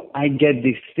to you, I get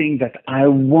this thing that I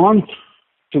want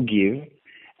to give.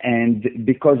 And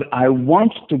because I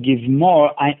want to give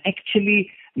more, I actually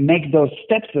make those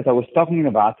steps that I was talking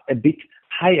about a bit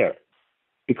higher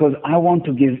because I want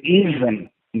to give even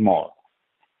more.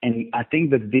 And I think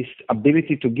that this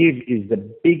ability to give is the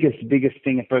biggest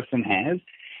thing a person has.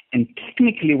 And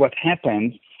technically what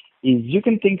happens is you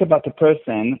can think about a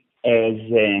person as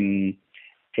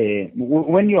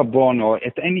when you're born or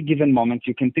at any given moment,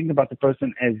 you can think about the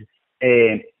person as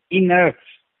an inert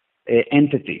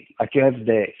entity. Like you have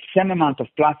the same amount of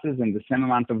pluses and the same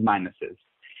amount of minuses.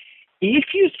 If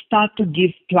you start to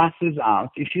give pluses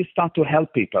out, if you start to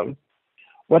help people,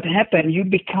 what happens, you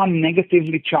become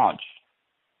negatively charged.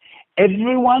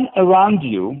 Everyone around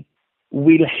you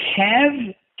will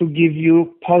have to give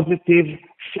you positive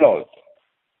flows.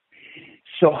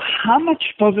 So how much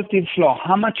positive flow,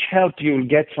 how much help you will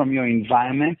get from your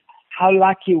environment, how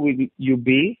lucky will you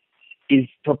be, is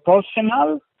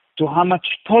proportional to how much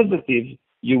positive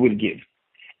you will give.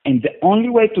 And the only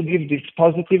way to give this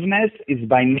positiveness is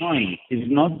by knowing.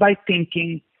 It's not by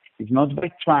thinking, it's not by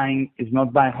trying, it's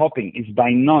not by hoping, it's by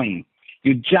knowing.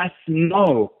 You just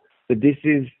know that this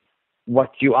is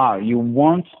what you are. You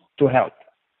want to help.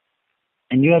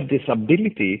 And you have this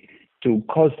ability to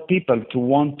cause people to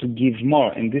want to give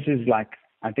more. And this is like,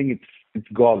 I think it's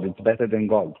gold. It's better than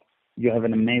gold. You have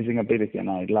an amazing ability, and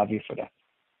I love you for that.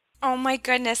 Oh my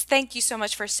goodness. Thank you so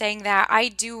much for saying that. I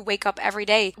do wake up every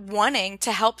day wanting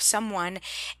to help someone.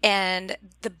 And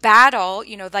the battle,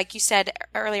 like you said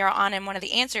earlier on in one of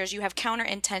the answers, you have counter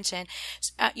intention,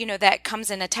 that comes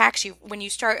and attacks you when you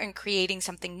start in creating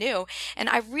something new. And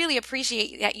I really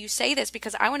appreciate that you say this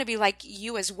because I want to be like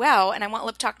you as well. And I want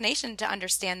Lip Talk Nation to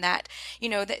understand that,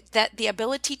 that the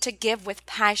ability to give with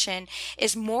passion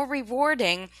is more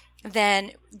rewarding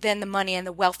than the money and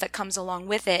the wealth that comes along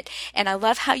with it. And I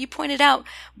love how you pointed out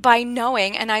by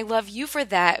knowing, and I love you for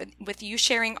that, with you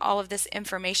sharing all of this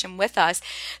information with us.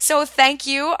 So thank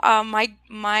you.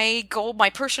 My goal, my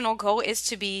personal goal is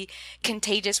to be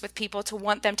contagious with people, to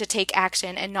want them to take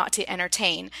action and not to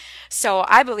entertain. So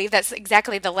I believe that's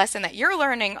exactly the lesson that you're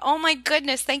learning. Oh my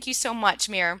goodness. Thank you so much,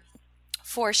 Mir,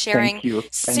 for sharing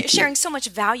so much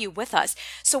value with us.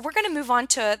 So we're going to move on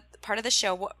to part of the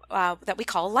show that we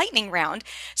call lightning round.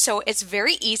 So it's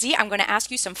very easy. I'm going to ask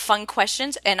you some fun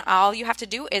questions, and all you have to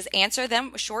do is answer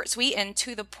them short, sweet, and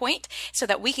to the point so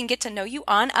that we can get to know you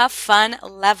on a fun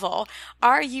level.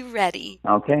 Are you ready?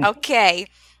 Okay.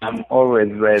 I'm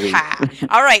always ready.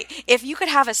 All right. If you could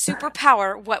have a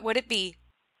superpower, what would it be?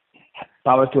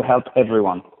 Power to help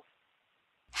everyone.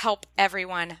 Help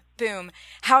everyone. Boom.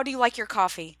 How do you like your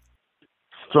coffee?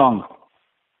 Strong.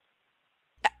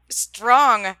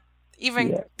 Strong.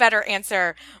 Even better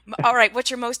answer. All right.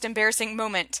 What's your most embarrassing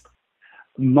moment?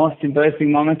 Most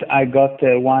embarrassing moment, I got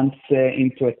once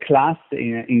into a class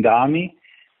in the army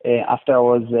after I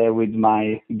was with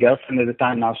my girlfriend at the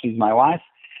time. Now she's my wife,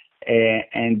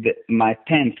 and my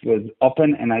tent was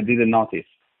open and I didn't notice.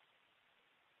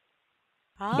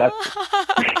 That's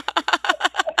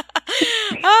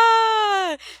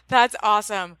Ah, that's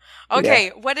awesome. yeah, Okay,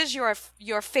 what is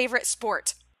your favorite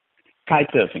sport?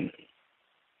 kite surfing.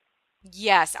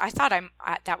 Yes, I thought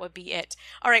that would be it.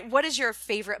 All right, what is your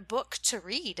favorite book to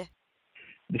read?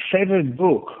 The favorite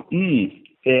book,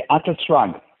 Atlas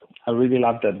Shrugged. I really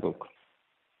love that book.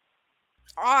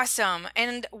 Awesome.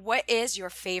 And what is your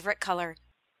favorite color?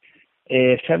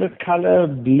 Favorite color,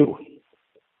 blue.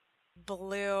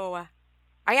 Blue.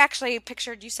 I actually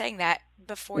pictured you saying that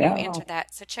before you Yeah, answered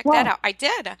that. So check that wow. out. I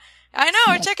did. I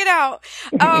know. Check it out.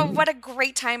 Oh, what a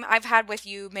great time I've had with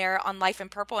you, Mayor, on Life in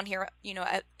Purple and here,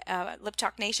 at Lip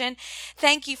Talk Nation.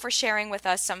 Thank you for sharing with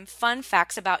us some fun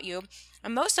facts about you.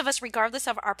 And most of us, regardless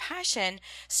of our passion,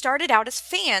 started out as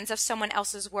fans of someone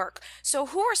else's work. So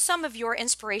who are some of your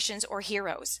inspirations or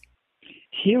heroes?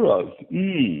 Heroes.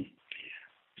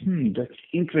 That's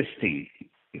interesting.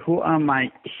 Who are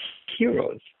my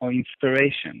heroes or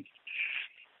inspirations?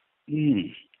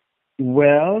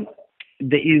 Well,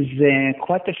 there is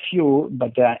quite a few,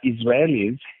 but they are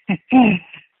Israelis.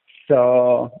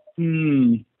 So,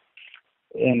 and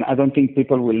I don't think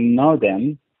people will know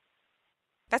them.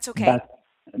 That's okay.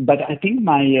 But I think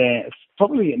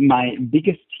probably my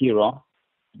biggest hero,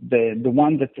 the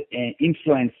one that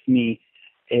influenced me,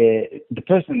 the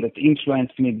person that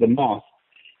influenced me the most,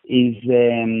 is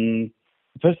the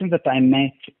person that I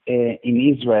met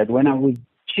in Israel when I was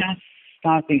just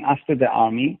starting after the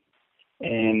army.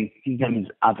 And his name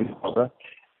is Avi Goldberg,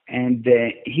 and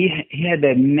he had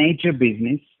a major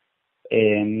business,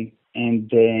 and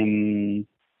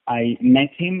I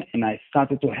met him and I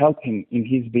started to help him in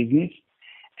his business,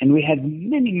 and we had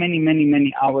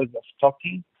many hours of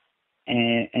talking,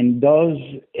 and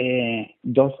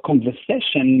those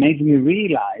conversations made me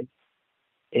realize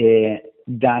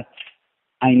that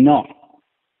I know,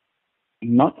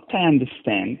 not that I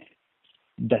understand,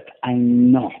 that I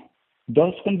know.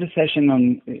 Those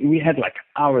conversations we had like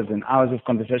hours and hours of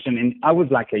conversation, and I was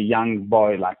like a young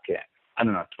boy, like,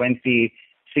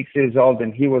 26 years old,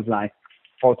 and he was like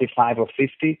 45 or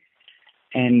 50.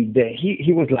 And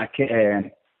he was like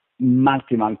a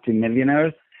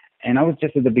multi-millionaire, and I was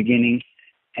just at the beginning,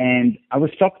 and I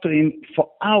was talking to him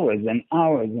for hours and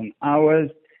hours and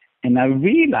hours, and I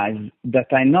realized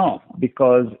that I know,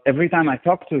 because every time I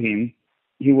talked to him,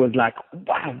 he was like,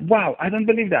 wow, I don't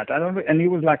believe that. And he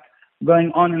was like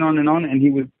going on and on and on, and he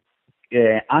was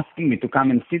asking me to come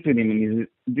and sit with him in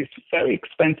this very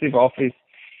expensive office,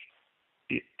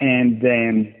 and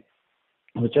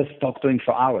I would just talk to him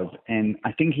for hours. And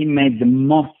I think he made the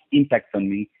most impact on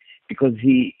me, because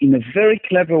he, in a very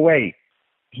clever way,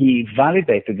 he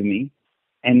validated me.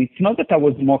 And it's not that I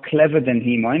was more clever than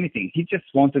him or anything. He just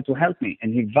wanted to help me,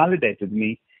 and he validated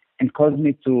me and caused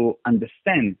me to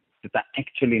understand that I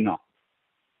actually know.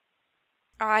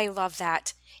 I love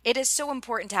that. It is so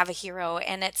important to have a hero,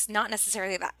 and it's not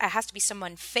necessarily that it has to be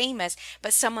someone famous,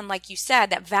 but someone, like you said,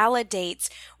 that validates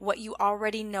what you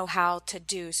already know how to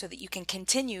do so that you can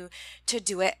continue to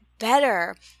do it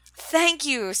better. Thank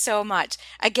you so much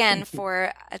again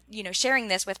for sharing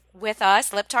this with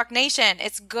us, Lip Talk Nation.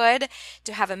 It's good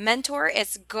to have a mentor.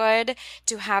 It's good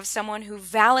to have someone who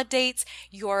validates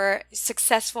your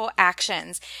successful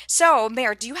actions. So,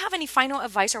 Mayor, do you have any final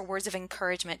advice or words of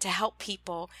encouragement to help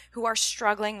people who are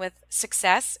struggling with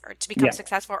success or to become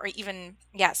successful, or even,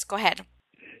 yes, go ahead.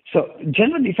 So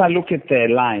generally, if I look at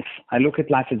life, I look at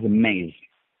life as a maze.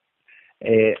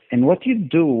 And what you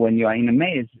do when you are in a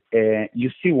maze,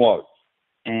 you see walls,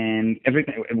 and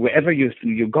wherever you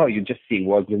go, you just see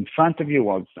walls in front of you,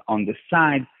 walls on the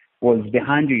side, walls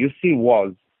behind you. You see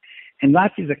walls, and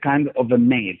life is a kind of a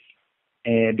maze,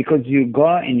 because you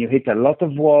go and you hit a lot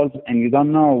of walls, and you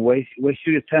don't know where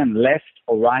should you turn, left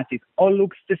or right. It all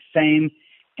looks the same,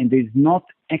 and there's not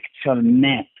actual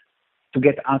map to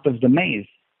get out of the maze,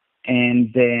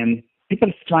 and people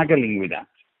are struggling with that.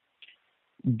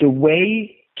 The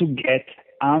way to get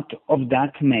out of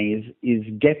that maze is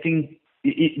getting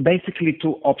basically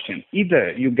two options.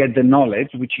 Either you get the knowledge,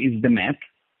 which is the map,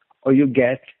 or you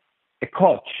get a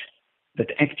coach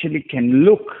that actually can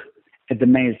look at the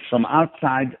maze from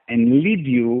outside and lead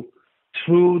you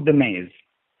through the maze.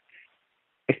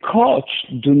 A coach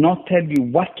do not tell you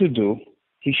what to do.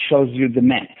 He shows you the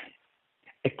map.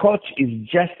 A coach is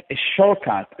just a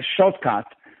shortcut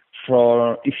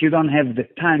for if you don't have the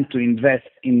time to invest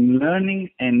in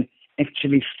learning and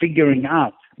actually figuring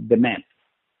out the map.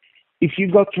 if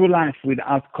you go through life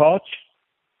without coach,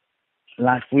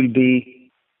 life will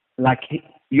be like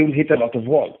you'll hit a lot of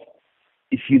walls.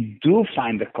 If you do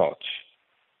find a coach,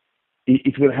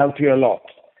 it will help you a lot.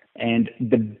 And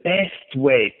the best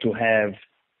way to have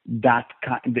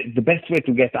the best way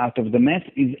to get out of the mess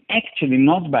is actually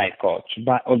not by a coach,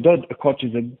 but although a coach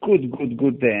is a good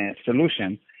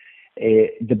solution,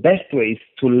 the best way is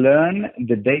to learn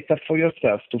the data for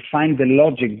yourself, to find the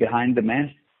logic behind the mess,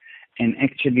 and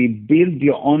actually build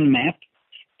your own map.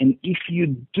 And if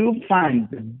you do find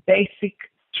the basic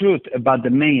truth about the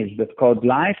maze that's called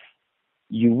life,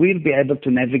 you will be able to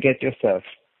navigate yourself,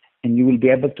 and you will be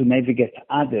able to navigate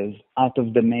others out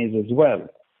of the maze as well.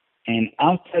 And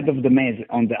outside of the maze,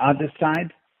 on the other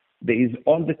side, there is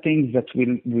all the things that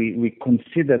we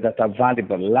consider that are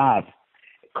valuable: love,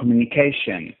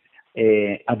 communication,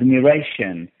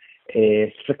 admiration,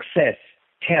 success,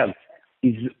 health,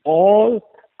 is all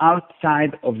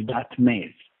outside of that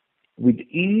maze.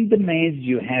 Within the maze,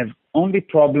 you have only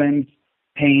problems,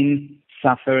 pain,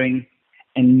 suffering,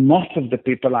 and most of the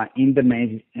people are in the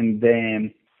maze. And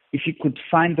if you could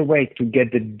find a way to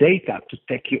get the data to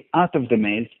take you out of the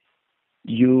maze,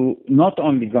 you're not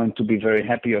only going to be very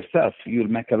happy yourself, you'll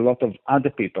make a lot of other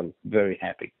people very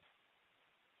happy.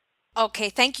 Okay,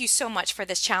 thank you so much for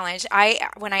this challenge.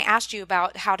 When I asked you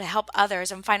about how to help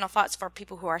others and final thoughts for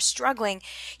people who are struggling,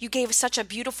 you gave such a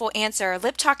beautiful answer.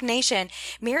 Lip Talk Nation,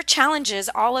 Mir challenges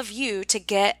all of you to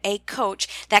get a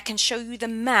coach that can show you the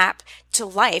map to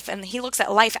life, and he looks at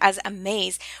life as a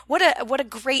maze. What a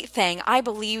great thing. I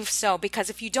believe so, because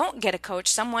if you don't get a coach,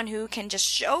 someone who can just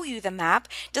show you the map,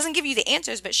 doesn't give you the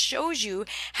answers, but shows you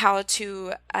how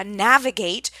to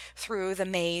navigate through the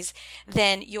maze,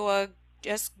 then you're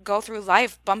just go through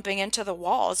life bumping into the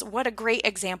walls. What a great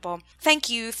example. Thank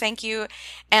you,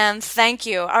 and thank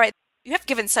you. All right. You have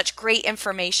given such great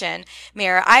information,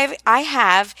 Mir. I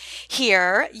have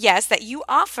here, yes, that you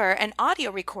offer an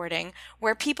audio recording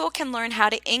where people can learn how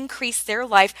to increase their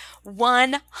life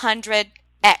 100x.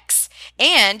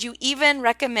 And you even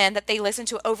recommend that they listen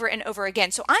to it over and over again.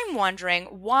 So I'm wondering,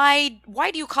 why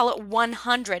do you call it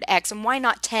 100x, and why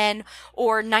not 10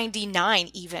 or 99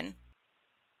 even?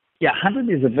 Yeah, 100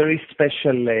 is a very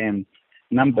special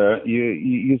number.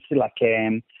 You see like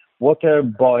water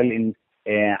boil in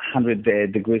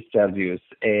 100 degrees Celsius.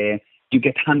 You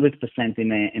get 100%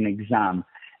 in an exam.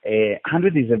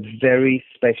 100 is a very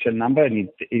special number, and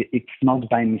it's not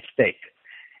by mistake.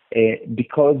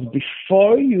 Because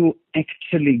before you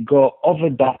actually go over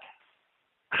that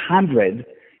 100,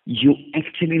 you're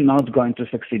actually not going to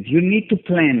succeed. You need to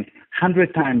plan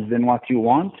 100 times than what you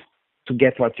want to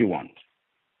get what you want.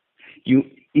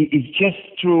 It's just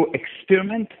through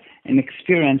experiment and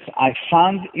experience I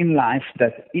found in life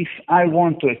that if I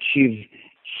want to achieve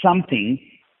something,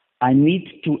 I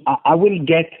will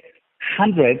get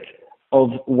 100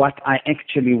 of what I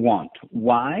actually want.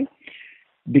 Why?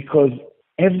 Because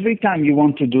every time you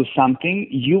want to do something,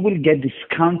 you will get this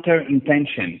counter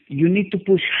intention. You need to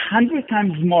push 100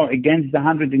 times more against the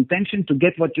 100 intention to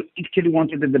get what you actually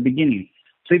wanted at the beginning.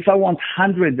 So if I want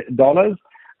 $100,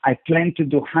 I plan to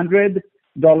do $100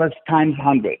 times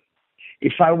 100.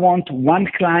 If I want one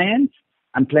client,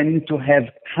 I'm planning to have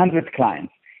 100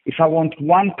 clients. If I want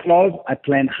one close, I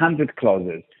plan 100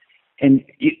 closes. And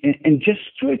just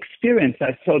through experience,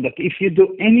 I saw that if you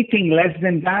do anything less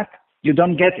than that, you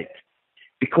don't get it.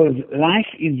 Because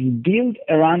life is built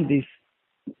around this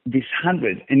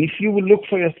 100. And if you will look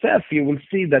for yourself, you will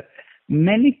see that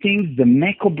many things, the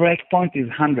make or break point is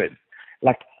 100.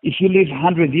 Like if you live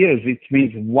 100 years, it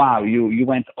means, wow, you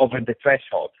went over the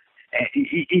threshold.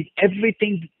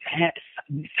 Everything has,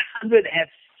 this 100 has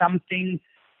something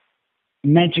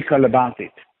magical about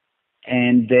it.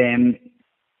 And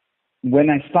when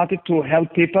I started to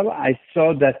help people, I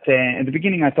saw that at the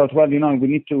beginning I thought, well, we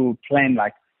need to plan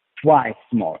like twice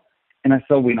more. And I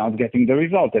saw we're not getting the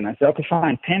result. And I said, okay,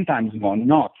 fine, 10 times more,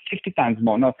 not 50 times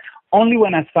more, not. Only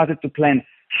when I started to plan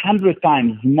 100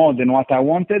 times more than what I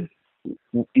wanted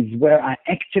is where I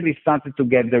actually started to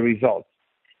get the results.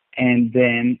 And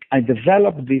then I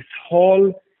developed this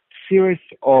whole series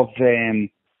of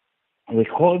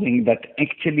recording that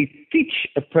actually teach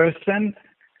a person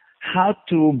how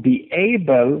to be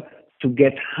able to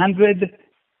get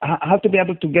how to be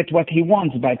able to get what he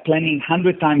wants by planning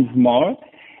 100 times more.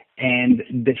 And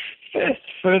the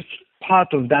first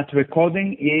part of that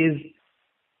recording is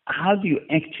how do you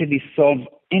actually solve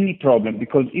any problem?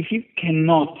 Because if you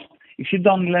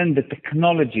don't learn the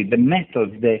technology, the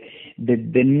methods,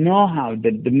 the know-how,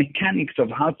 the mechanics of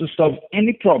how to solve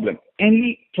any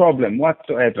problem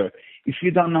whatsoever, if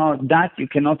you don't know that, you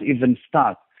cannot even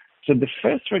start. So the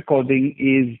first recording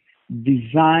is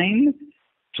designed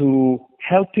to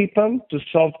help people to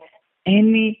solve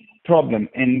any problem.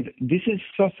 And this is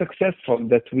so successful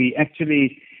that we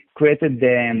actually created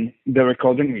the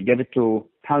recording. We gave it to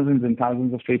thousands and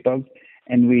thousands of people,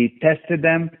 and we tested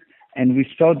them, and we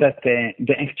saw that they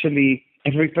actually,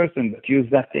 every person that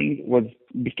used that thing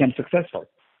became successful.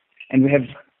 And we have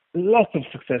lots of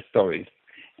success stories.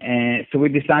 So we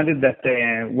decided that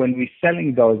when we're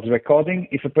selling those recordings,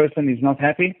 if a person is not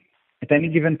happy at any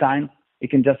given time, he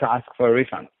can just ask for a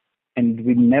refund. And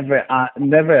we never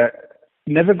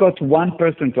got one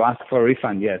person to ask for a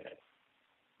refund yet.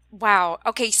 Wow.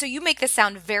 Okay, so you make this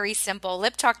sound very simple.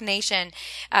 Lip Talk Nation,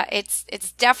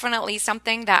 it's definitely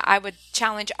something that I would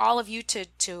challenge all of you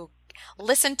to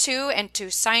listen to and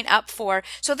to sign up for.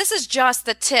 So this is just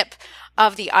the tip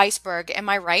of the iceberg. Am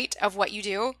I right, of what you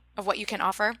do, of what you can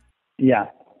offer? Yeah.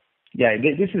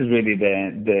 This is really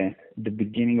the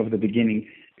beginning of the beginning,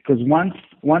 because once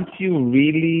you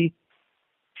really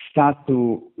start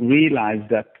to realize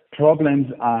that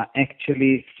problems are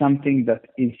actually something that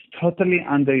is totally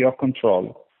under your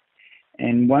control,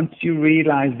 and once you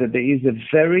realize that there is a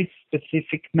very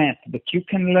specific method that you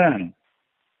can learn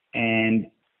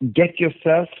and get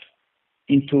yourself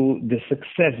into the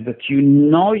success that you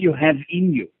know you have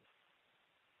in you,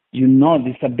 you know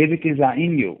these abilities are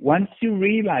in you. Once you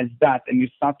realize that and you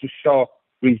start to show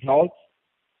results,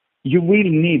 you will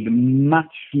need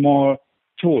much more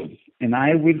tools. And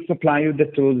I will supply you the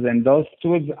tools. And those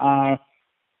tools are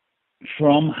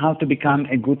from how to become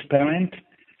a good parent,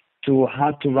 to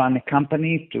how to run a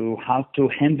company, to how to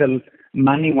handle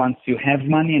money once you have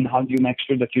money, and how do you make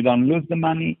sure that you don't lose the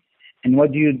money, and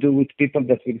what do you do with people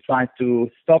that will try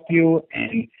to stop you,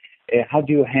 and how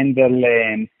do you handle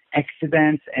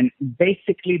accidents. And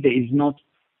basically there is not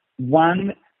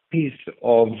one piece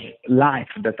of life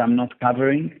that I'm not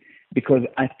covering, because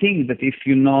I think that if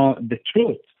you know the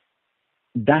truth,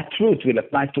 that truth will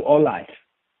apply to all life.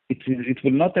 It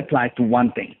will not apply to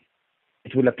one thing.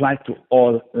 It will apply to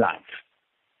all life.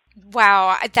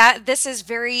 Wow, this is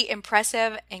very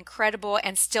impressive, incredible,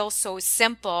 and still so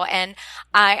simple. And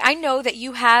I know that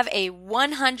you have a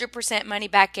 100% money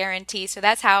back guarantee. So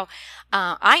that's how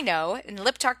I know in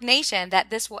Lip Talk Nation that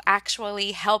this will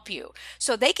actually help you.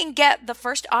 So they can get the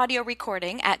first audio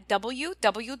recording at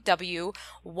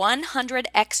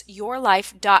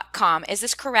www.100xyourlife.com. Is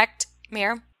this correct,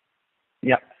 Mir?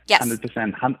 Yeah. Yes.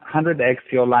 100%.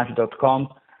 100xyourlife.com.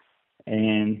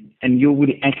 And you will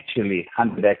actually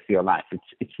 100x your life.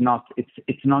 It's not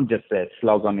just a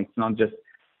slogan. It's not just,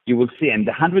 you will see. And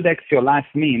the 100x your life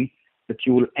means that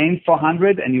you will aim for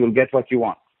 100 and you will get what you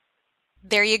want.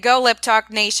 There you go, Lip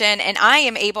Talk Nation. And I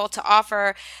am able to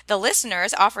offer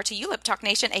to you, Lip Talk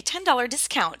Nation, a $10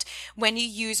 discount when you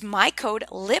use my code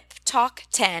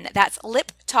LIPTALK10. That's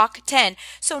LIPTALK10.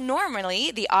 So normally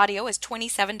the audio is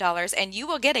 $27 and you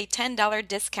will get a $10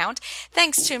 discount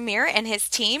thanks to Mir and his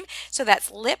team. So that's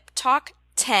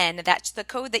LIPTALK10. That's the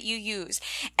code that you use.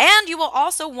 And you will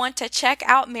also want to check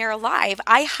out Mir live.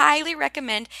 I highly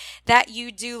recommend that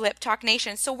you do, Lip Talk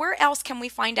Nation. So where else can we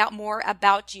find out more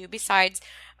about you besides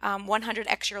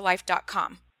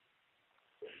 100xyourlife.com?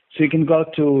 So you can go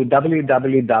to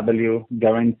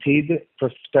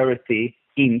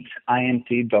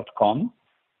www.guaranteedprosperityint.com.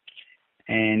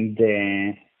 And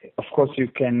of course, you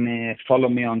can follow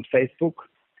me on Facebook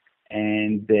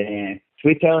and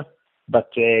Twitter.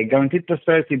 But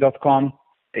guaranteedprosperity.com,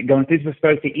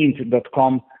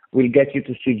 guaranteedprosperityint.com will get you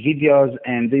to see videos,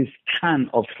 and there's ton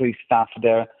of free stuff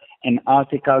there and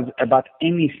articles about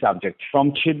any subject,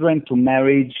 from children to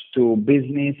marriage to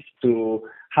business to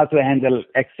how to handle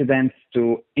accidents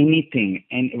to anything,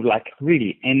 and like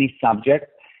really any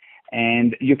subject.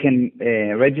 And you can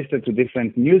register to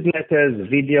different newsletters,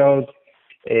 videos.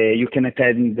 You can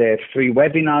attend the free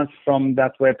webinars from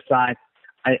that website.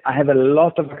 I have a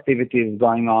lot of activities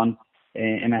going on,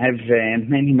 and I have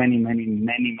many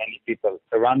people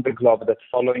around the globe that's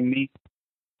following me.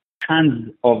 Tons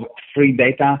of free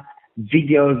data,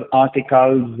 videos,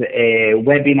 articles,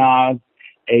 webinars.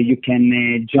 You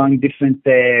can join different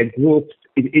groups.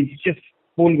 It's just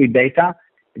full with data,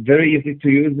 very easy to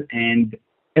use, and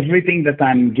everything that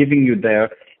I'm giving you there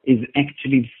is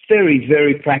actually very,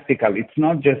 very practical. It's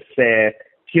not just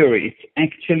theory. It's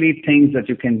actually things that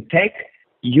you can take,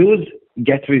 use,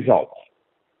 get results.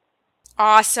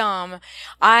 Awesome.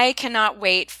 I cannot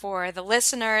wait for the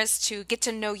listeners to get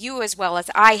to know you as well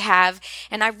as I have.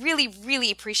 And I really,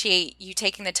 really appreciate you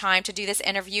taking the time to do this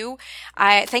interview.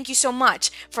 I thank you so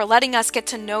much for letting us get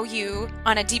to know you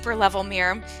on a deeper level,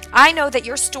 Mir. I know that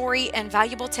your story and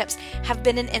valuable tips have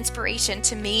been an inspiration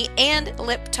to me and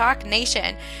Lip Talk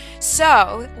Nation.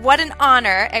 So, what an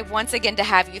honor once again to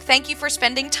have you. Thank you for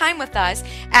spending time with us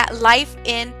at Life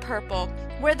in Purple,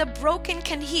 where the broken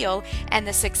can heal and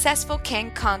the successful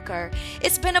can conquer.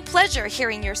 It's been a pleasure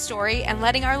hearing your story and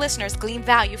letting our listeners glean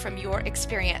value from your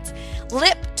experience.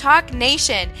 Lip Talk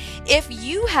Nation, if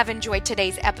you have enjoyed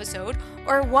today's episode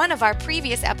or one of our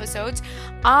previous episodes,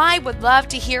 I would love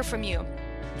to hear from you.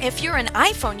 If you're an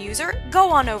iPhone user, go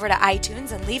on over to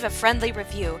iTunes and leave a friendly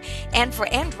review. And for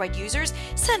Android users,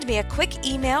 send me a quick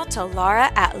email to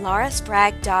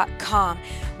laura@lauraspragg.com.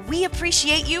 We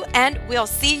appreciate you and we'll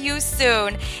see you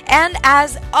soon. And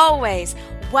as always,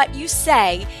 what you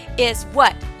say is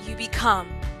what you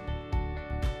become.